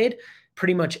decade,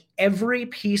 pretty much every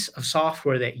piece of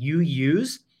software that you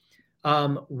use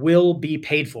will be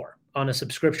paid for on a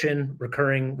subscription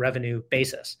recurring revenue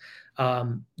basis.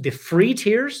 The free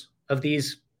tiers of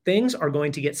these things are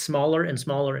going to get smaller and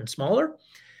smaller and smaller,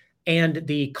 and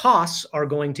the costs are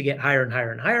going to get higher and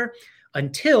higher and higher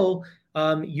until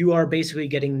you are basically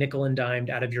getting nickel and dimed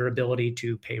out of your ability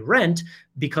to pay rent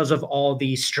because of all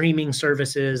the streaming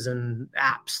services and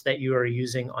apps that you are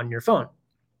using on your phone.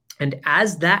 And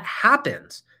as that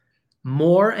happens,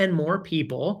 more and more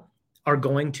people are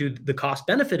going to, the cost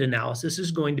benefit analysis is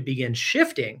going to begin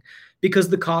shifting because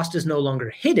the cost is no longer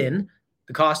hidden.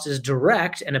 The cost is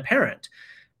direct and apparent.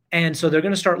 And so they're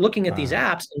going to start looking at these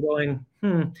apps and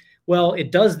going, well,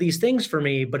 it does these things for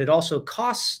me, but it also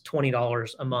costs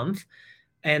 $20 a month.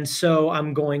 And so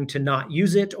I'm going to not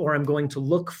use it, or I'm going to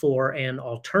look for an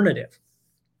alternative.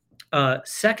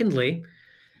 Secondly,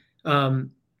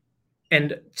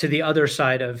 and to the other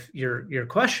side of your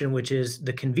question, which is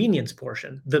the convenience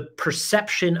portion, the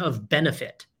perception of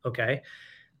benefit, okay?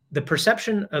 The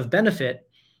perception of benefit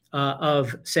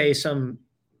of, say, some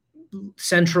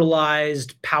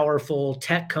centralized, powerful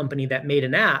tech company that made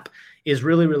an app is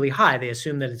really, really high. They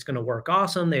assume that it's going to work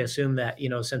awesome. They assume that,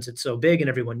 since it's so big and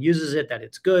everyone uses it, that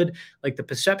it's good. Like the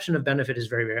perception of benefit is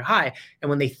very, very high. And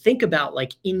when they think about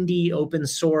like indie open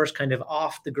source, kind of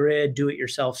off the grid, do it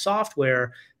yourself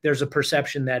software, there's a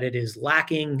perception that it is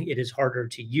lacking. It is harder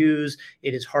to use.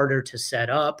 It is harder to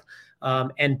set up.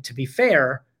 And to be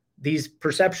fair, these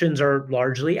perceptions are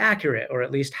largely accurate, or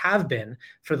at least have been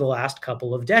for the last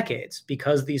couple of decades,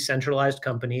 because these centralized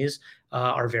companies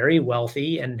are very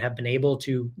wealthy and have been able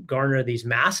to garner these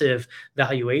massive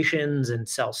valuations and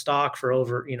sell stock for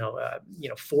over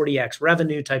 40x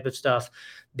revenue type of stuff.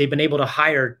 They've been able to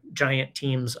hire giant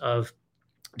teams of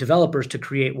developers to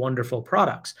create wonderful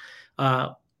products.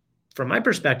 From my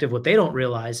perspective, what they don't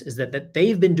realize is that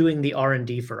they've been doing the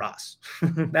R&D for us.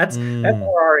 That's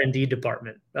our R&D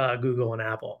department, Google and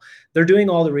Apple. They're doing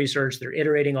all the research. They're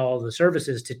iterating all of the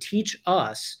services to teach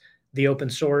us, the open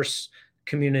source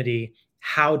community,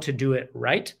 how to do it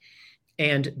right.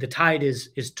 And the tide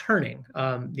is turning.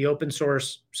 The open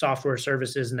source software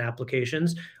services and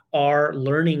applications are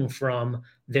learning from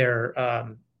their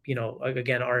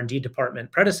again, R&D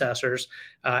department predecessors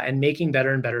and making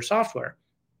better and better software.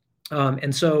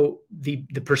 And so the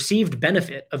perceived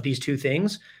benefit of these two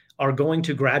things are going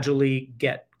to gradually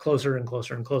get closer and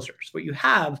closer and closer. So what you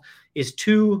have is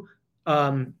two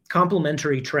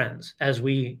complementary trends as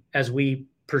we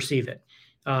perceive it.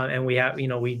 And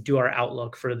we do our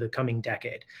outlook for the coming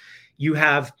decade. You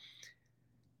have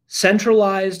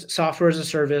centralized software as a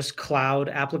service, cloud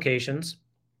applications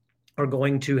are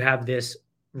going to have this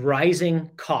rising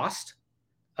cost.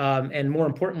 And more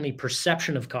importantly,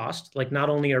 perception of cost. Like, not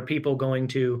only are people going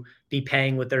to be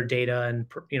paying with their data and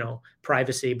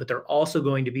privacy, but they're also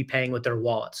going to be paying with their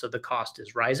wallet. So the cost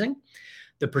is rising.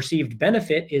 The perceived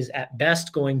benefit is at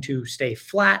best going to stay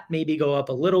flat, maybe go up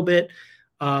a little bit.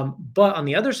 But on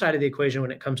the other side of the equation, when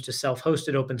it comes to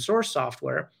self-hosted open source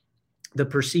software, the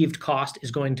perceived cost is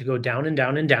going to go down and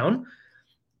down and down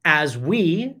as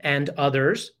we and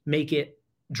others make it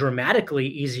dramatically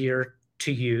easier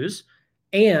to use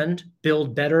and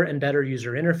build better and better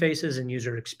user interfaces and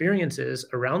user experiences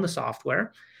around the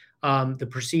software. The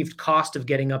perceived cost of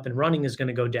getting up and running is going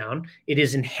to go down. It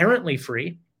is inherently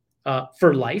free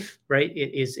for life, right?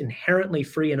 It is inherently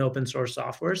free in open source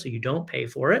software, so you don't pay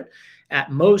for it.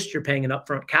 At most, you're paying an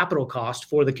upfront capital cost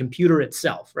for the computer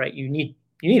itself, right? You need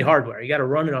hardware. You got to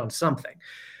run it on something.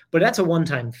 But that's a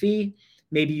one-time fee.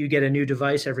 Maybe you get a new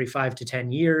device every 5 to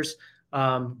 10 years.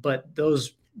 But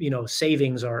those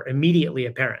savings are immediately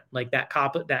apparent. Like that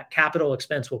capital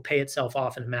expense will pay itself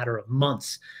off in a matter of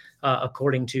months,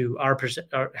 according to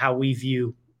how we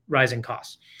view rising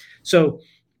costs. So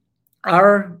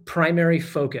our primary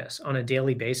focus on a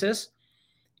daily basis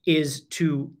is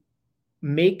to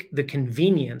make the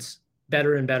convenience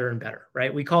better and better and better,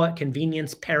 right? We call it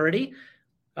convenience parity.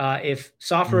 If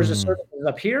software as a service is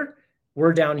up here,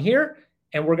 we're down here,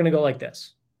 and we're going to go like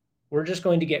this. We're just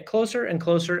going to get closer and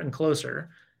closer and closer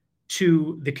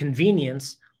to the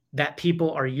convenience that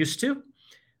people are used to.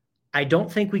 I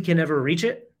don't think we can ever reach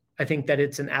it. I think that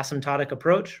it's an asymptotic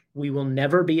approach. We will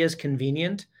never be as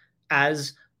convenient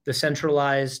as the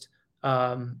centralized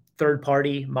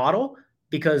third-party model,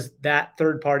 because that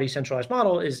third-party centralized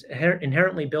model is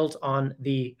inherently built on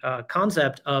the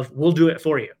concept of we'll do it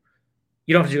for you.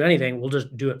 You don't have to do anything. We'll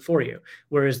just do it for you.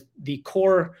 Whereas the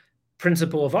core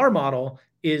principle of our model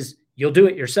is you'll do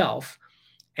it yourself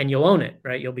and you'll own it,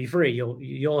 right? You'll be free.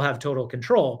 You'll have total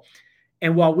control.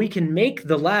 And while we can make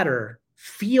the latter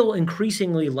feel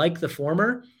increasingly like the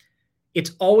former,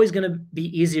 it's always going to be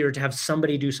easier to have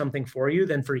somebody do something for you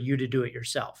than for you to do it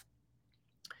yourself.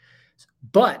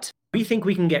 But we think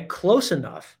we can get close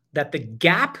enough that the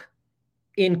gap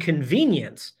in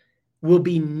convenience will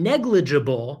be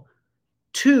negligible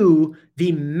to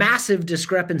the massive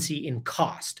discrepancy in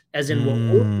cost, as in what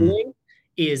we're doing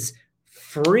is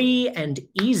free and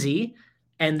easy,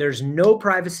 and there's no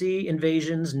privacy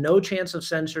invasions, no chance of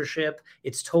censorship.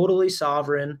 It's totally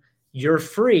sovereign. You're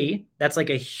free. That's like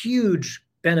a huge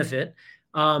benefit.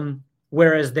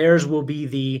 Whereas theirs will be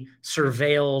the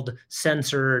surveilled,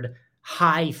 censored,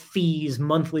 high fees,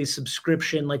 monthly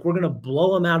subscription. Like, we're going to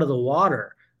blow them out of the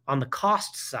water on the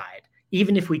cost side,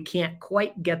 even if we can't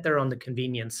quite get there on the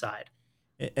convenience side.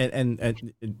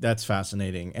 And that's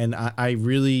fascinating. And I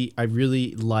really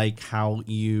like how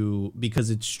because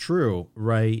it's true,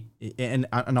 right? And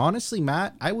honestly,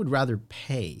 Matt, I would rather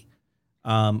pay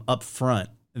up front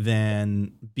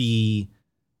than be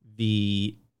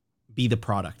the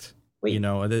product. Wait, you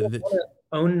want to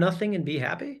own nothing and be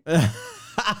happy?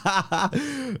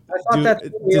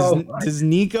 Does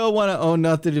Nico want to own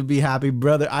nothing to be happy?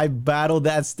 Brother, I battle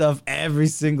that stuff every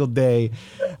single day.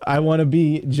 I want to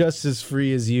be just as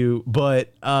free as you.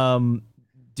 But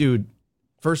dude,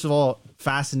 first of all,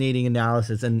 fascinating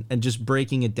analysis and just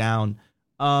breaking it down.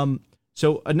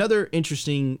 So another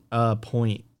interesting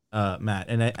point, Matt,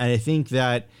 and I think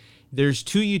that there's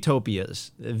two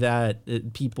utopias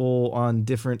that people on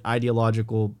different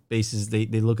ideological bases, they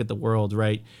look at the world,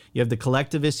 right? You have the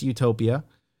collectivist utopia,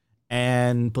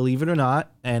 and believe it or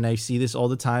not, and I see this all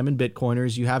the time in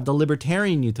Bitcoiners, you have the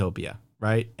libertarian utopia,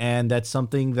 right? And that's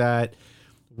something that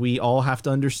we all have to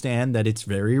understand that it's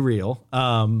very real.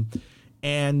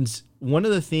 And one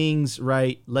of the things,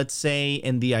 right, let's say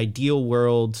in the ideal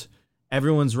world,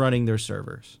 everyone's running their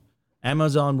servers.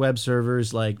 Amazon web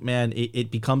servers, like, man,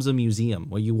 it becomes a museum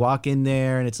where you walk in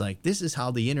there and it's like, this is how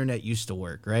the internet used to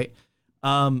work, right?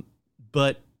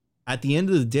 But at the end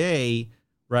of the day,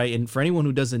 right, and for anyone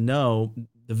who doesn't know,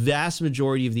 the vast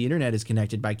majority of the internet is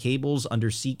connected by cables,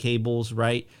 undersea cables,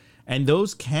 right? And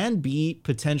those can be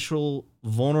potential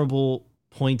vulnerable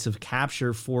points of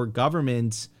capture for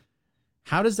governments.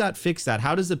 How does that fix that?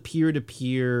 How does a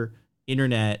peer-to-peer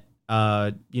internet,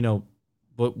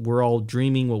 what we're all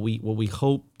dreaming, what we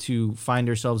hope to find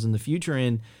ourselves in the future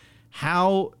in,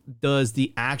 how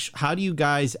do you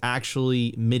guys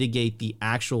actually mitigate the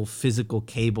actual physical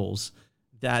cables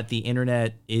that the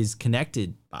internet is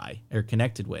connected by or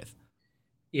connected with?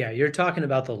 Yeah, you're talking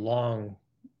about the long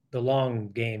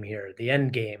game here, the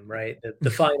end game, right?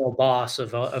 The final boss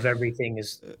of everything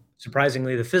is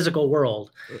surprisingly the physical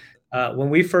world. When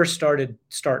we first started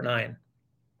Start9,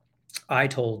 I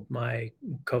told my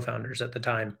co-founders at the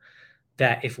time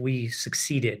that if we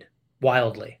succeeded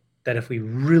wildly, that if we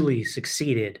really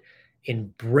succeeded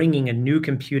in bringing a new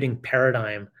computing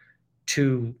paradigm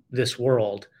to this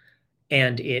world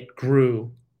and it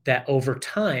grew, that over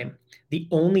time, the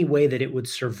only way that it would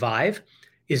survive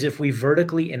is if we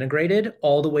vertically integrated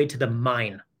all the way to the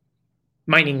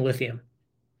mining lithium,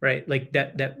 right? Like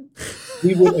that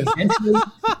we would eventually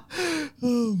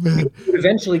Oh, man. it would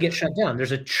eventually get shut down.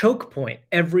 There's a choke point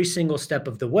every single step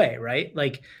of the way, right?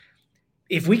 Like,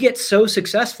 if we get so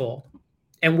successful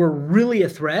and we're really a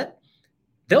threat,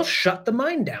 they'll shut the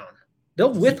mine down.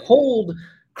 They'll withhold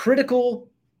critical,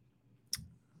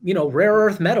 rare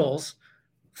earth metals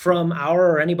from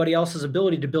our or anybody else's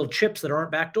ability to build chips that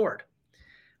aren't backdoored.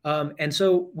 And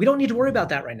so we don't need to worry about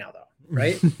that right now, though,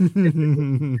 right? It's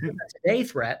a today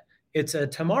threat. It's a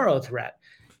tomorrow threat.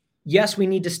 yes, we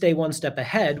need to stay one step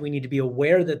ahead. We need to be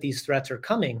aware that these threats are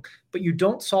coming, but you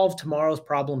don't solve tomorrow's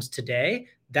problems today.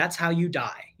 That's how you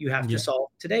die. You have to Yeah. solve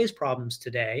today's problems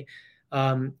today.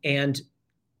 And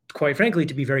quite frankly,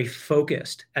 to be very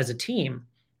focused as a team.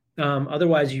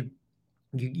 Otherwise, you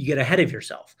get ahead of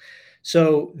yourself.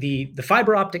 So the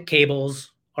fiber optic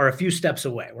cables are a few steps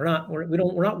away. We're not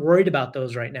worried about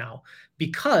those right now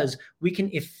because we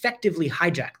can effectively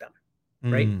hijack them,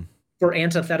 right? Mm. For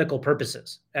antithetical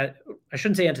purposes. I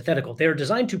shouldn't say antithetical. They are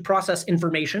designed to process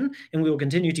information, and we will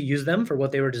continue to use them for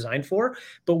what they were designed for.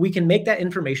 But we can make that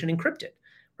information encrypted,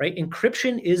 right?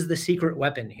 Encryption is the secret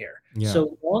weapon here. Yeah.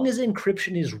 So long as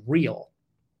encryption is real,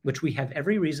 which we have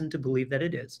every reason to believe that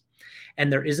it is,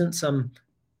 and there isn't some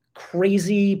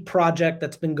crazy project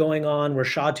that's been going on where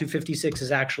SHA-256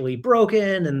 is actually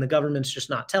broken and the government's just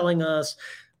not telling us.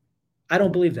 I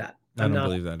don't believe that. I don't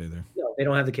believe that either. No, they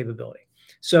don't have the capability.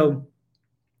 So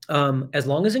as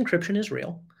long as encryption is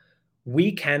real,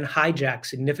 we can hijack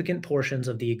significant portions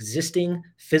of the existing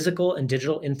physical and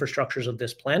digital infrastructures of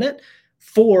this planet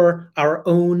for our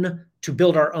own, to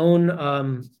build our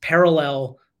own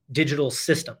parallel digital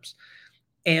systems.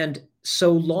 And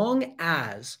so long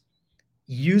as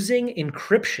using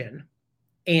encryption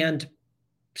and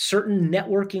certain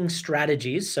networking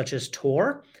strategies, such as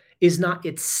Tor, is not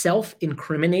itself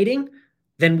incriminating,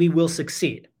 then we will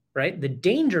succeed, right? The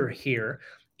danger here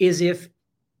is if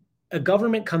a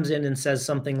government comes in and says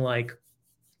something like,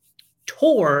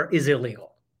 Tor is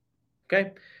illegal,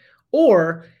 okay?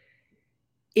 Or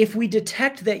if we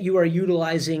detect that you are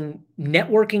utilizing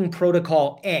networking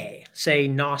protocol A, say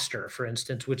Nostr, for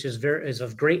instance, which is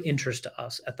of great interest to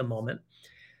us at the moment,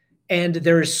 and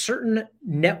there is certain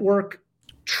network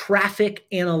traffic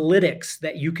analytics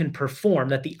that you can perform,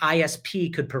 that the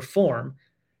ISP could perform,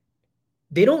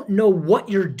 they don't know what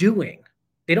you're doing.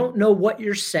 They don't know what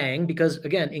you're saying because,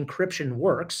 again, encryption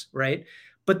works, right?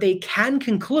 But they can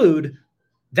conclude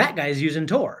that guy's using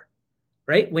Tor,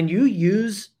 right? When you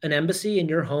use an embassy in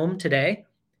your home today,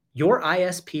 your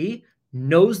ISP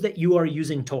knows that you are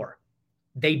using Tor.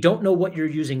 They don't know what you're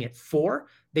using it for.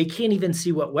 They can't even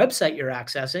see what website you're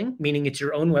accessing, meaning it's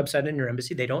your own website in your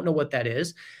embassy. They don't know what that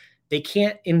is. They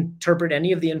can't interpret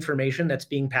any of the information that's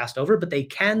being passed over, but they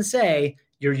can say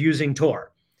you're using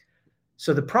Tor.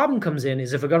 So the problem comes in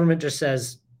is if a government just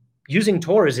says using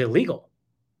Tor is illegal,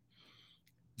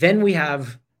 then we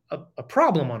have a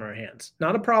problem on our hands.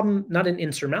 Not a problem, not an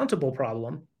insurmountable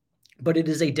problem, but it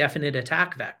is a definite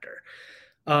attack vector.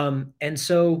 And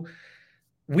so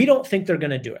we don't think they're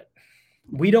going to do it.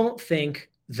 We don't think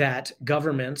that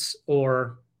governments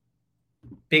or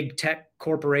big tech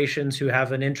corporations who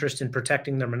have an interest in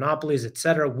protecting their monopolies, et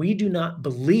cetera, we do not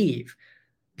believe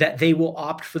that they will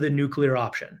opt for the nuclear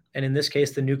option. And in this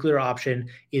case, the nuclear option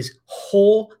is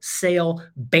wholesale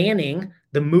banning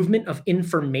the movement of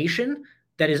information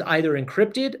that is either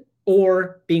encrypted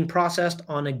or being processed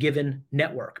on a given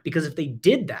network. Because if they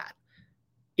did that,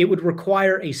 it would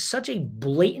require such a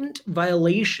blatant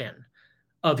violation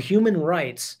of human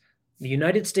rights, the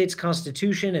United States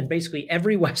Constitution, and basically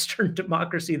every Western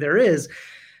democracy there is,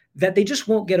 that they just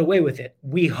won't get away with it.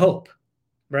 We hope,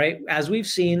 right? As we've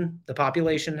seen, the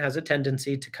population has a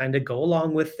tendency to kind of go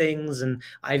along with things. And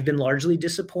I've been largely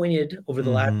disappointed over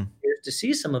the last years to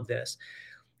see some of this.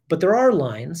 But there are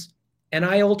lines. And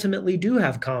I ultimately do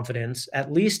have confidence,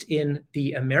 at least in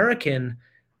the American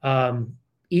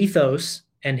ethos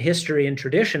and history and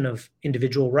tradition of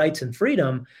individual rights and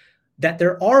freedom, that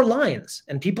there are lines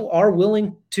and people are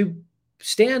willing to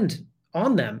stand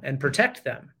on them and protect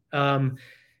them.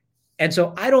 And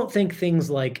so I don't think things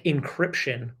like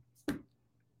encryption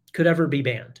could ever be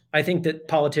banned. I think that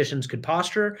politicians could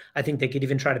posture. I think they could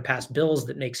even try to pass bills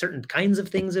that make certain kinds of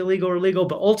things illegal or legal,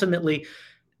 but ultimately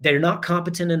they're not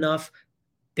competent enough.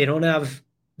 They don't have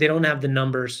the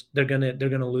numbers. They're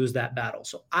gonna lose that battle.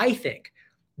 So I think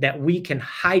that we can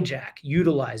hijack,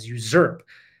 utilize, usurp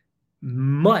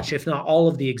much, if not all,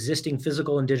 of the existing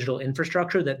physical and digital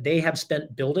infrastructure that they have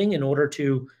spent building in order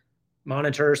to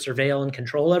monitor, surveil, and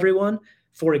control everyone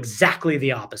for exactly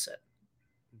the opposite.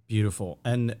 Beautiful.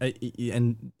 And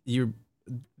you're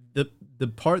the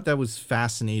part that was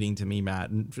fascinating to me, Matt,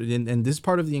 and this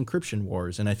part of the encryption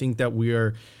wars, and I think that we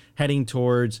are heading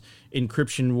towards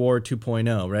encryption war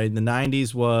 2.0, right? In the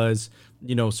 90s was,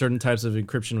 certain types of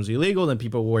encryption was illegal. Then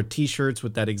people wore t-shirts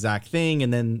with that exact thing.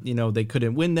 And then, they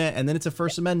couldn't win that. And then it's a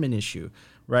First Amendment issue,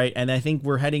 right? And I think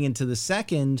we're heading into the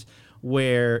second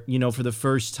where, for the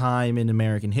first time in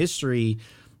American history,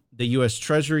 the U.S.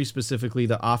 Treasury, specifically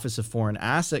the Office of Foreign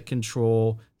Asset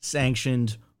Control,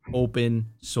 sanctioned open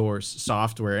source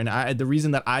software. And the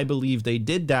reason that I believe they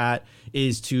did that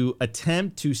is to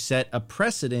attempt to set a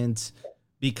precedent,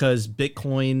 because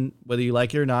Bitcoin, whether you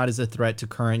like it or not, is a threat to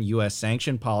current US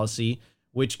sanction policy,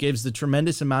 which gives the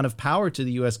tremendous amount of power to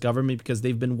the US government because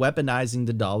they've been weaponizing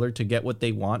the dollar to get what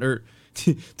they want, or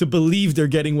to believe they're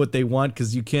getting what they want,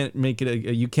 because you can't make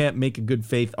a good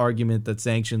faith argument that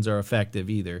sanctions are effective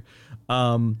either.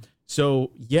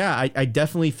 So yeah, I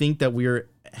definitely think that we're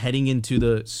heading into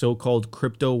the so-called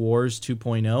crypto wars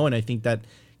 2.0, and I think that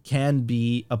can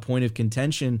be a point of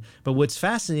contention. But what's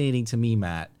fascinating to me,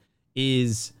 Matt,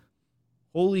 is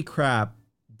holy crap,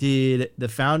 did the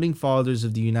founding fathers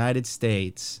of the United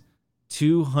States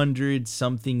 200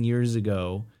 something years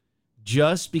ago,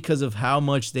 just because of how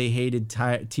much they hated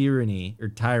tyranny,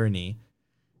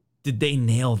 did they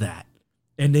nail that?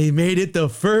 And they made it the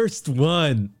first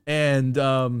one. And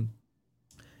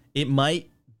it might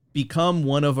become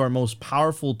one of our most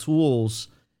powerful tools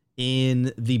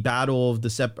in the battle of the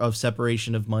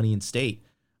separation of money and state.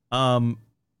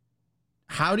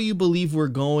 How do you believe we're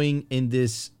going in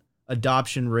this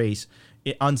adoption race?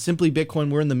 On Simply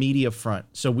Bitcoin, we're in the media front.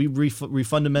 So we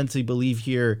fundamentally believe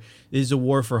here is a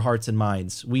war for hearts and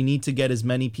minds. We need to get as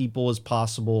many people as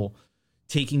possible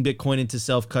taking Bitcoin into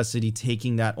self-custody,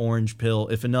 taking that orange pill.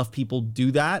 If enough people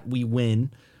do that, we win,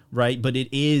 right? But it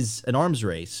is an arms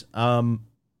race.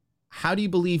 How do you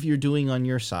believe you're doing on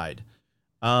your side?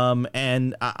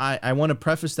 And I want to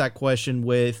preface that question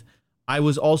with, I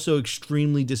was also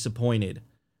extremely disappointed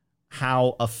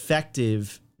how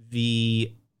effective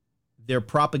their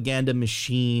propaganda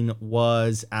machine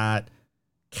was at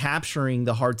capturing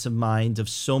the hearts and minds of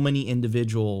so many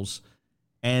individuals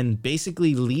and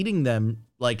basically leading them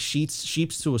like sheep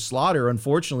to a slaughter.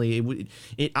 Unfortunately,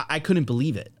 I couldn't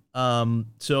believe it.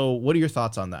 So what are your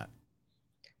thoughts on that?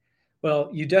 Well,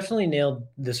 you definitely nailed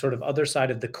the sort of other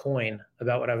side of the coin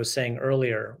about what I was saying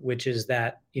earlier, which is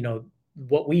that,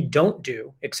 what we don't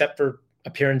do, except for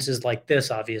appearances like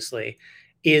this, obviously,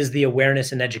 is the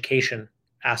awareness and education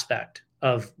aspect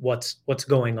of what's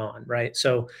going on, right?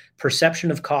 So perception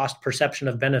of cost, perception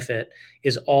of benefit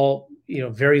is all,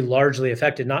 very largely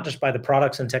affected, not just by the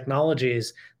products and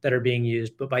technologies that are being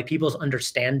used, but by people's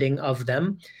understanding of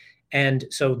them. And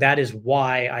so that is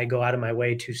why I go out of my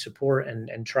way to support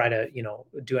and try to,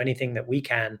 do anything that we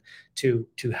can to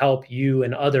help you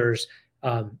and others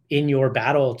in your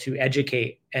battle to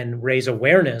educate and raise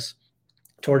awareness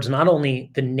towards not only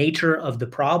the nature of the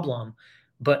problem,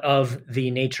 but of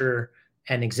the nature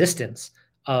and existence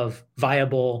of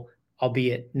viable,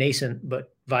 albeit nascent,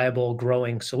 but viable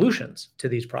growing solutions to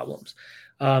these problems.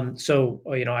 So,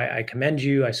 I commend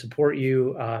you, I support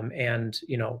you, and,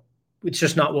 it's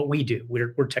just not what we do.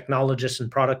 We're technologists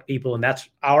and product people, and that's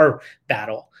our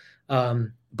battle.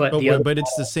 But the other, But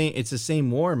it's the same. It's the same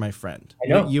war, my friend. I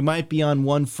know. You might be on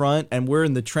one front, and we're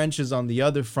in the trenches on the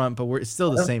other front, but it's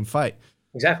still the same fight.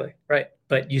 Exactly. Right.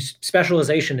 But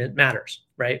specialization, it matters,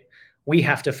 right? We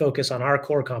have to focus on our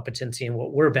core competency and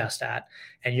what we're best at.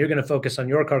 And you're going to focus on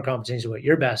your core competency, what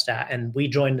you're best at. And we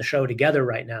join the show together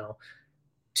right now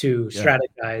to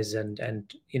strategize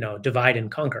and divide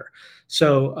and conquer.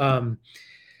 So,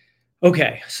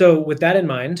 okay. So with that in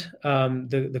mind,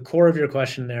 the core of your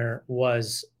question there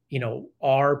was,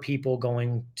 are people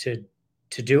going to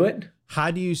do it? How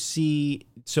do you see?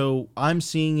 So I'm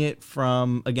seeing it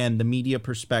from, again, the media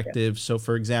perspective. So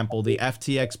for example, the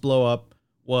FTX blow up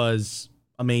was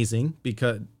amazing,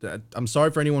 because I'm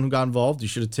sorry for anyone who got involved. You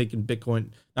should have taken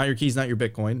Bitcoin, not your keys, not your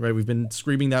Bitcoin, right? We've been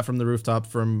screaming that from the rooftop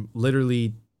from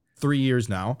literally 3 years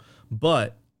now,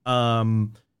 but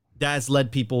that's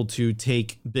led people to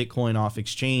take Bitcoin off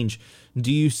exchange.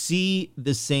 Do you see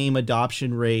the same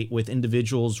adoption rate with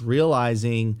individuals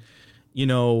realizing,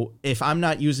 if I'm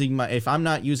not using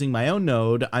my own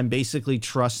node, I'm basically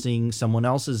trusting someone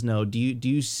else's node? Do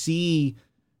you see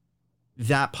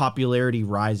that popularity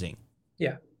rising?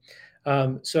 Yeah.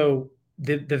 So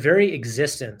the very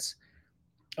existence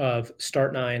of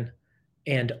Start9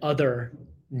 and other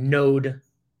node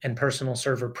and personal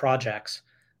server projects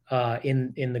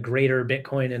in the greater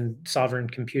Bitcoin and sovereign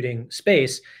computing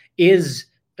space is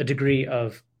a degree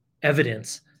of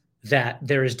evidence that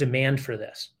there is demand for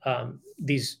this.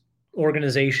 These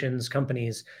organizations,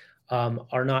 companies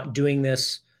are not doing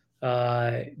this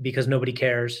because nobody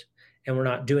cares, and we're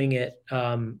not doing it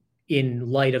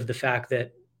in light of the fact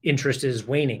that interest is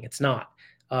waning. It's not.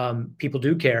 People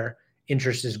do care.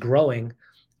 Interest is growing.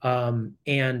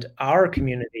 And our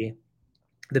community,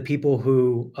 the people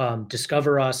who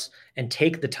discover us and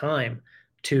take the time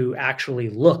to actually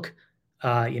look,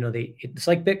 it's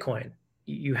like Bitcoin.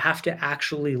 You have to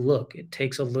actually look. It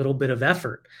takes a little bit of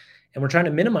effort. and we're trying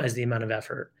to minimize the amount of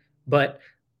effort. But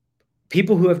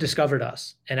people who have discovered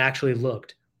us and actually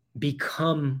looked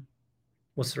become,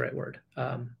 what's the right word?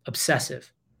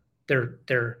 Obsessive.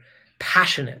 They're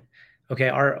passionate.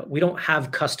 Okay, we don't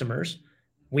have customers,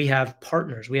 we have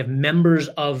partners, we have members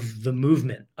of the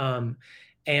movement,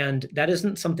 and that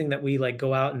isn't something that we like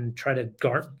go out and try to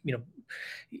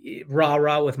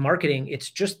rah with marketing. It's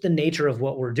just the nature of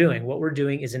what we're doing. What we're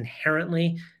doing is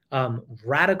inherently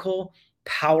radical,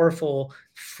 powerful,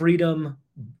 freedom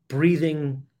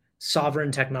breathing,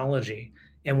 sovereign technology,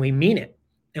 and we mean it.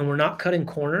 And we're not cutting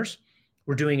corners.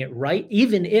 We're doing it right,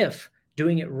 even if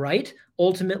doing it right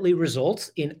ultimately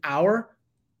results in our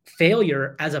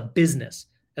failure as a business.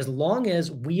 As long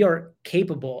as we are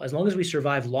capable, as long as we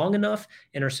survive long enough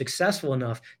and are successful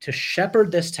enough to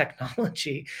shepherd this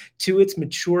technology to its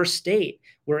mature state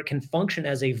where it can function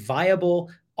as a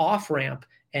viable off-ramp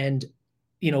and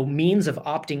means of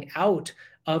opting out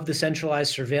of the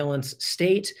centralized surveillance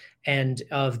state and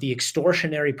of the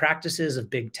extortionary practices of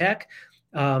big tech,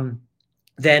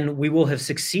 then we will have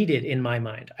succeeded in my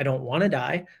mind. I don't want to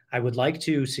die. I would like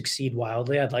to succeed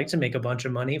wildly. I'd like to make a bunch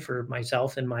of money for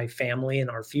myself and my family and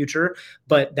our future,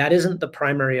 but that isn't the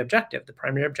primary objective. The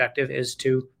primary objective is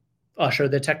to usher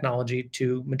the technology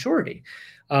to maturity.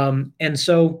 And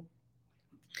so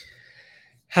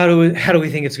how do we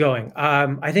think it's going?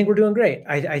 I think we're doing great.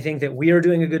 I think that we are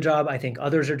doing a good job. I think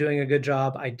others are doing a good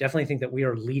job. I definitely think that we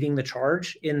are leading the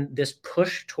charge in this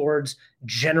push towards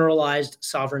generalized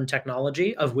sovereign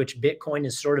technology, of which Bitcoin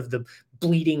is sort of the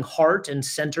bleeding heart and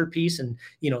centerpiece and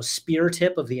spear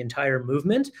tip of the entire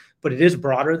movement. But it is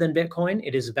broader than Bitcoin.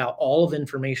 It is about all of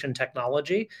information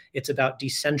technology. It's about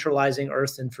decentralizing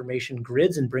Earth's information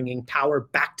grids and bringing power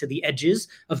back to the edges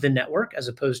of the network as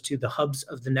opposed to the hubs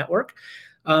of the network.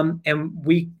 And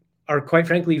we are, quite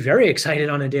frankly, very excited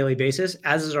on a daily basis,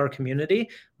 as is our community,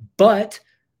 but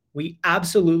we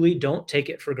absolutely don't take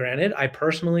it for granted. I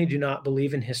personally do not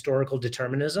believe in historical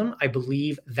determinism. I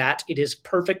believe that it is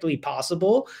perfectly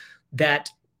possible that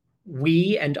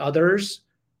we and others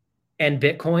and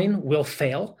Bitcoin will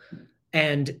fail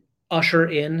and usher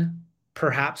in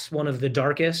perhaps one of the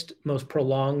darkest, most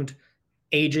prolonged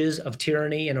ages of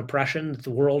tyranny and oppression that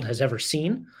the world has ever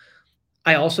seen.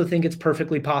 I also think it's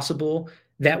perfectly possible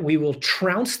that we will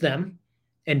trounce them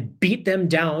and beat them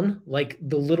down like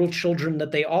the little children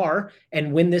that they are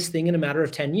and win this thing in a matter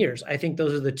of 10 years. I think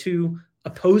those are the two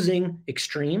opposing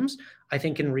extremes. I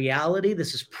think in reality,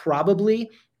 this is probably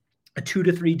a 2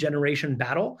 to 3 generation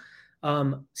battle,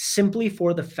 simply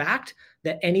for the fact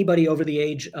that anybody over the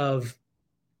age of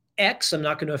X, I'm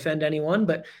not going to offend anyone,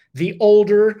 but the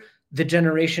older the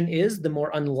generation is, the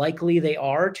more unlikely they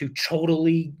are to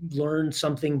totally learn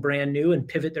something brand new and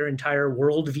pivot their entire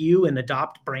worldview and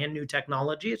adopt brand new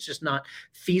technology. It's just not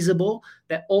feasible.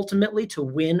 That ultimately, to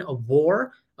win a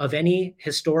war of any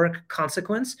historic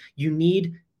consequence, you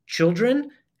need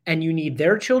children, and you need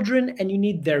their children, and you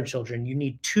need their children. You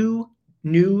need 2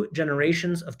 new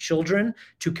generations of children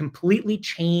to completely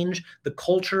change the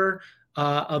culture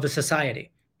of a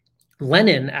society.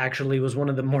 Lenin actually was one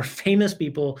of the more famous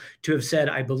people to have said,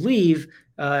 I believe,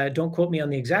 don't quote me on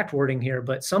the exact wording here,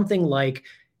 but something like,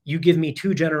 you give me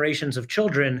 2 generations of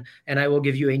children and I will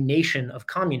give you a nation of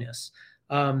communists.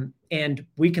 And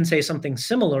we can say something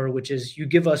similar, which is, you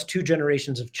give us 2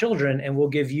 generations of children and we'll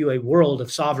give you a world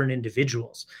of sovereign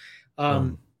individuals.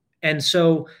 And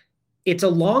so it's a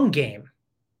long game.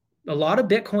 A lot of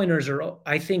Bitcoiners are,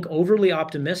 I think, overly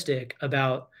optimistic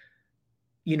about,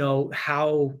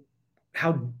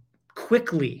 how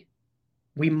quickly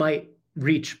we might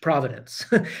reach providence.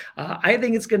 I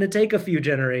think it's going to take a few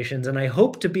generations, and I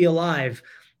hope to be alive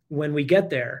when we get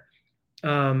there.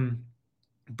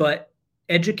 But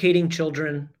educating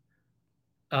children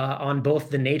on both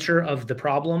the nature of the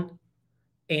problem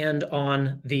and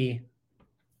on the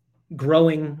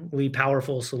growingly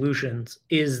powerful solutions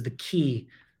is the key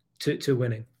to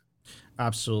winning.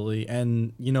 Absolutely.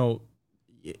 And,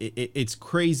 it's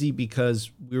crazy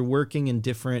because obviously working in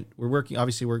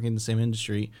the same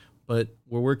industry, but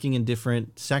we're working in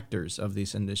different sectors of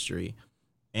this industry,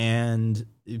 and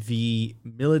the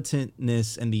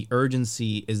militantness and the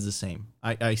urgency is the same.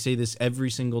 I say this every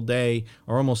single day,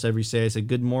 or almost every day. I say,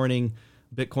 good morning,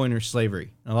 Bitcoin or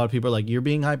slavery. And a lot of people are like, you're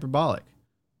being hyperbolic.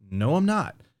 No, I'm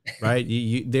not. Right.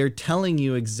 They're telling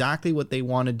you exactly what they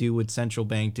want to do with central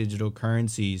bank digital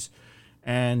currencies.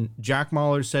 And Jack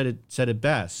Mahler said it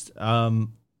best. And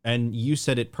you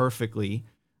said it perfectly.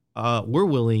 We're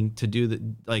willing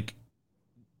to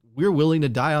we're willing to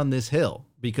die on this hill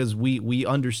because we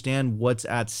understand what's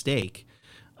at stake.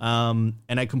 And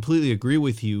I completely agree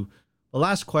with you. The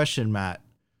last question, Matt,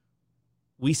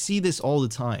 we see this all the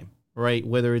time, right?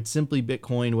 Whether it's Simply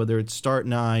Bitcoin, whether it's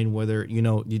Start9, whether,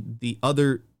 the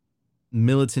other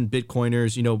militant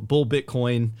Bitcoiners, Bull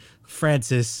Bitcoin,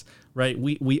 Francis, right?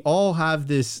 We all have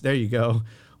this. There you go.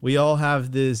 We all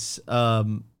have this.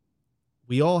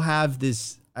 We all have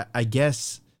this. I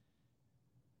guess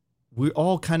we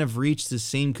all kind of reach the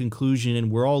same conclusion,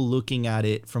 and we're all looking at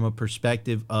it from a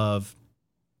perspective of,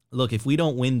 look, if we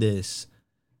don't win this,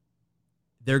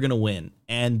 they're gonna win,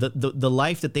 and the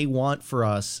life that they want for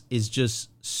us is just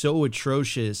so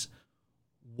atrocious.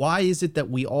 Why is it that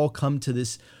we all come to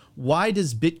this? Why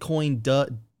does Bitcoin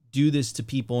do this to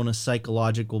people on a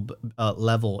psychological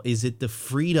level? Is it the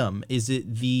freedom? Is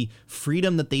it the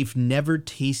freedom that they've never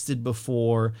tasted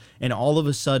before? And all of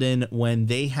a sudden, when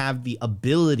they have the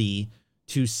ability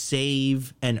to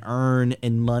save and earn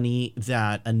in money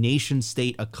that a nation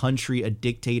state, a country, a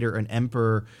dictator, an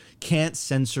emperor can't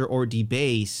censor or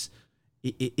debase,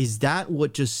 is that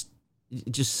what just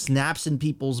snaps in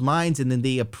people's minds, and then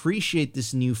they appreciate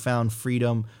this newfound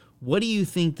freedom? What do you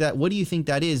think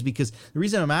that is? Because the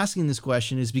reason I'm asking this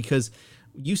question is because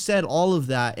you said all of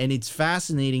that, and it's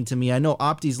fascinating to me. I know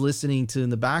Opti's listening to in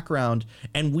the background,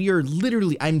 and we are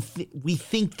literally, we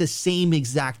think the same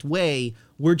exact way.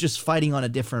 We're just fighting on a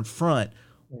different front.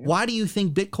 Why do you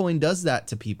think Bitcoin does that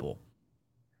to people?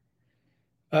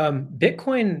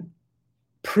 Bitcoin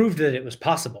proved that it was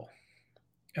possible.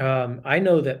 I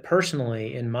know that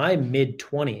personally in my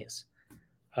mid-20s,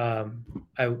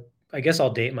 I guess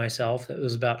I'll date myself. It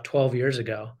was about 12 years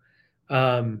ago.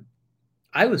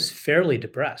 I was fairly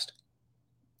depressed,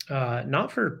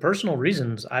 not for personal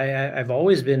reasons. I've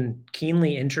always been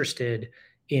keenly interested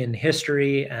in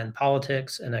history and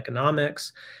politics and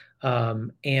economics,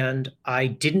 and I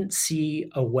didn't see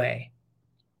a way.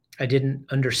 I didn't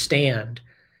understand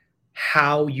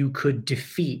how you could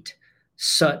defeat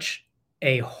such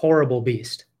a horrible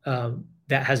beast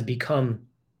that has become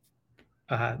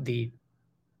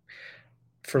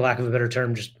for lack of a better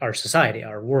term, just our society,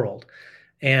 our world.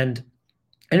 And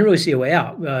I didn't really see a way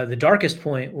out. The darkest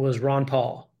point was Ron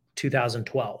Paul,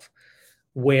 2012,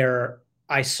 where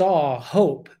I saw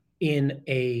hope in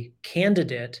a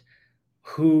candidate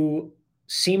who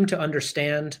seemed to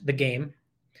understand the game,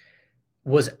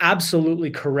 was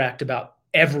absolutely correct about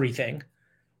everything,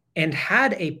 and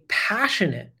had a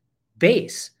passionate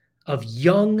base of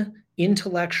young,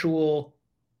 intellectual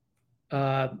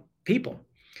people.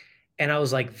 And I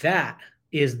was like, that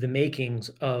is the makings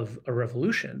of a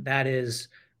revolution. That is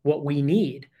what we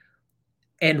need.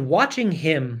 And watching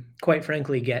him, quite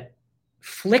frankly, get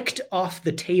flicked off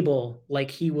the table like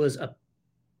he was a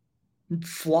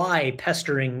fly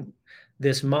pestering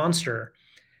this monster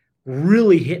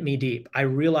really hit me deep. I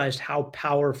realized how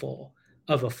powerful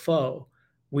of a foe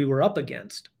we were up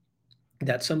against,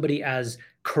 that somebody as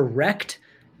correct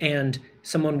and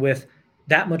someone with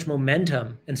that much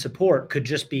momentum and support could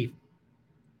just be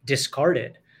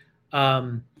discarded.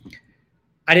 I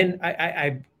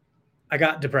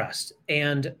got depressed,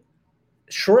 and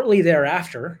shortly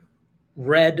thereafter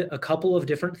read a couple of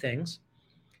different things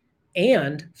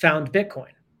and found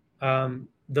Bitcoin.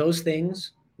 Those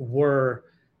things were,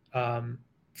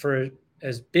 for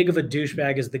as big of a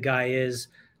douchebag as the guy is,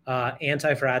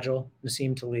 Anti-Fragile,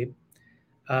 Nassim Taleb,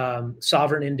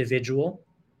 Sovereign Individual.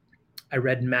 I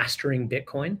read Mastering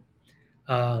Bitcoin,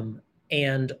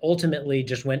 and ultimately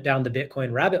just went down the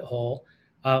Bitcoin rabbit hole,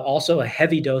 also a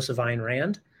heavy dose of Ayn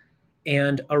Rand,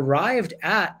 and arrived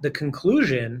at the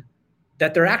conclusion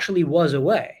that there actually was a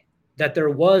way, that there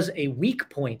was a weak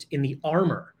point in the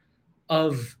armor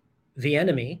of the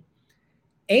enemy,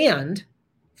 and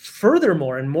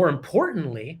furthermore, and more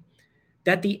importantly,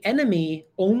 that the enemy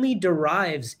only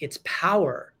derives its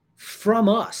power from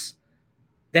us,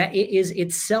 that it is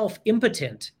itself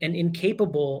impotent and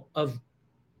incapable of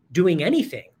doing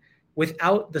anything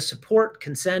without the support,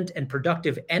 consent, and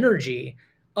productive energy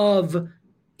of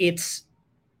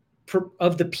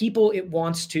the people it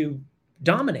wants to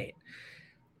dominate.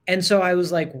 And so I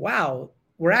was like, wow,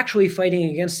 we're actually fighting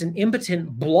against an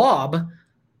impotent blob,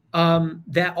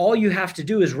 that all you have to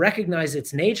do is recognize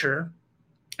its nature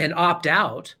and opt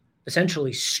out,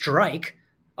 essentially strike,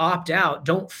 opt out,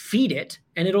 don't feed it,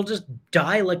 and it'll just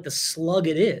die like the slug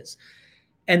it is.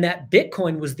 And that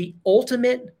Bitcoin was the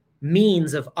ultimate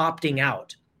means of opting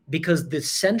out, because the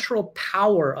central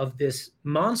power of this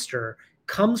monster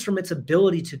comes from its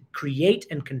ability to create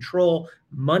and control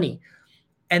money.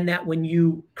 And that when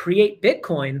you create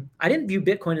Bitcoin, I didn't view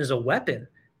Bitcoin as a weapon.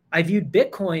 I viewed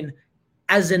Bitcoin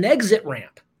as an exit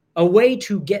ramp, a way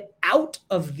to get out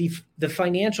of the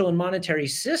financial and monetary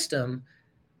system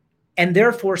and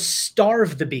therefore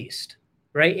starve the beast.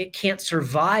 right? It can't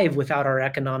survive without our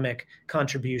economic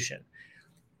contribution.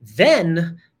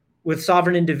 Then, with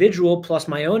sovereign individual plus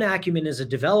my own acumen as a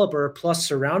developer plus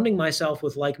surrounding myself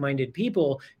with like-minded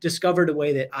people, discovered a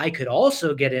way that I could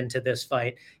also get into this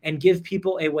fight and give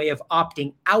people a way of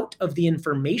opting out of the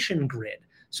information grid.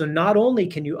 So not only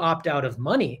can you opt out of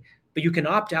money, but you can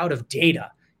opt out of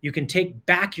data. You can take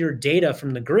back your data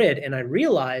from the grid. And I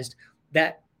realized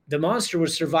that the monster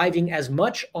was surviving as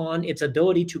much on its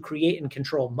ability to create and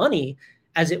control money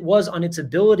as it was on its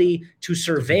ability to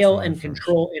surveil and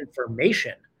control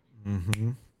information.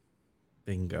 Mm-hmm.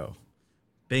 Bingo.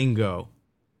 Bingo.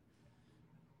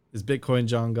 Is Bitcoin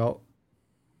John Galt?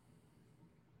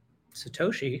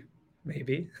 Satoshi,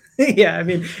 maybe. Yeah, I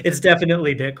mean, it's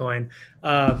definitely Bitcoin.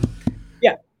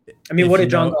 Yeah, I mean, what did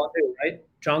John Galt do, right?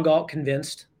 John Galt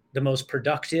convinced the most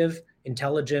productive,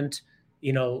 intelligent,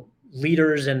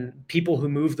 leaders and people who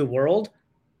move the world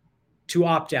to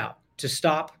opt out, to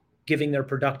stop giving their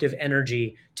productive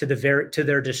energy to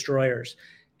their destroyers.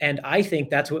 And I think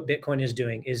that's what Bitcoin is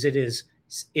doing.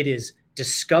 It is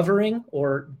discovering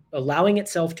or allowing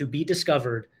itself to be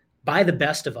discovered by the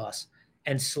best of us.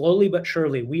 And slowly but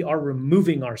surely, we are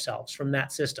removing ourselves from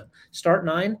that system.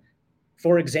 Start9,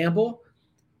 for example,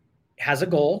 has a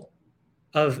goal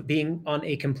of being on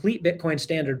a complete Bitcoin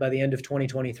standard by the end of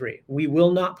 2023. We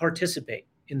will not participate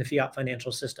in the fiat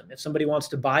financial system. If somebody wants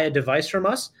to buy a device from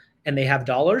us and they have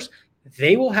dollars,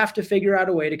 they will have to figure out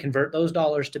a way to convert those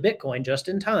dollars to Bitcoin just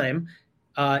in time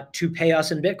to pay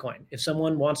us in Bitcoin. If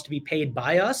someone wants to be paid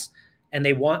by us and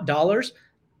they want dollars,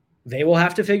 they will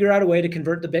have to figure out a way to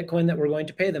convert the Bitcoin that we're going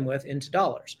to pay them with into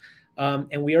dollars.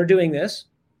 And we are doing this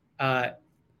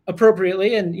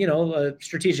appropriately and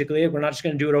strategically. We're not just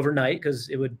going to do it overnight because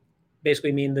it would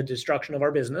basically mean the destruction of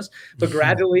our business. But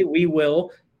gradually, we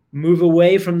will move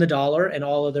away from the dollar and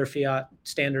all other fiat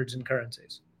standards and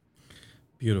currencies.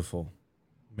 Beautiful.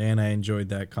 Man, I enjoyed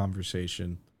that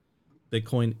conversation.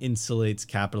 Bitcoin insulates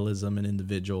capitalism and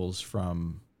individuals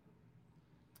from,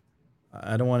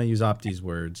 I don't want to use Opti's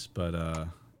words, but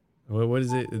what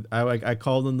is it? I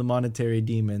call them the monetary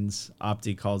demons.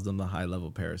 Opti calls them the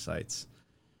high-level parasites.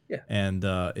 Yeah. And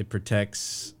it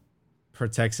protects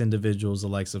individuals, the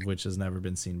likes of which has never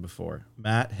been seen before.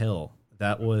 Matt Hill,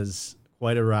 that was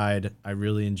quite a ride. I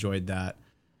really enjoyed that.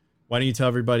 Why don't you tell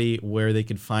everybody where they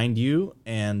could find you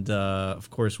and, of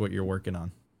course, what you're working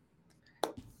on?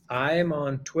 I'm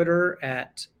on Twitter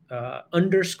at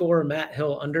 _Matt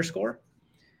Hill _.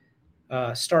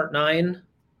 Start9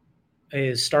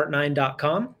 is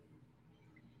start9.com.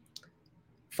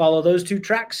 Follow those two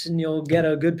tracks and you'll get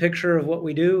a good picture of what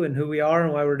we do and who we are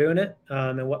and why we're doing it,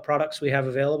 and what products we have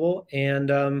available. And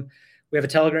we have a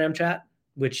Telegram chat,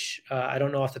 which I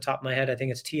don't know off the top of my head. I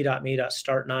think it's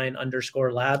t.me.start9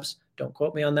 _labs. Don't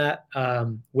quote me on that,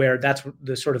 where that's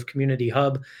the sort of community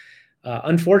hub.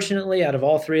 Unfortunately, out of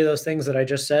all three of those things that I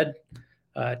just said,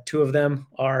 two of them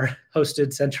are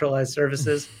hosted centralized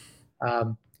services.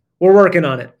 We're working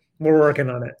on it.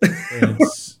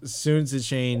 It's soon to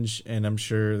change, and I'm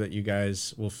sure that you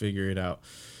guys will figure it out.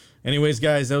 Anyways,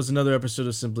 guys, that was another episode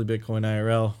of Simply Bitcoin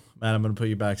IRL. Matt, I'm going to put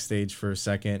you backstage for a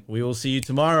second. We will see you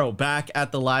tomorrow back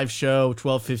at the live show,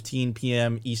 12:15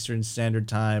 p.m. Eastern Standard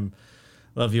Time.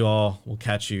 Love you all. We'll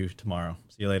catch you tomorrow.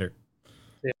 See you later.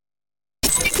 Yeah.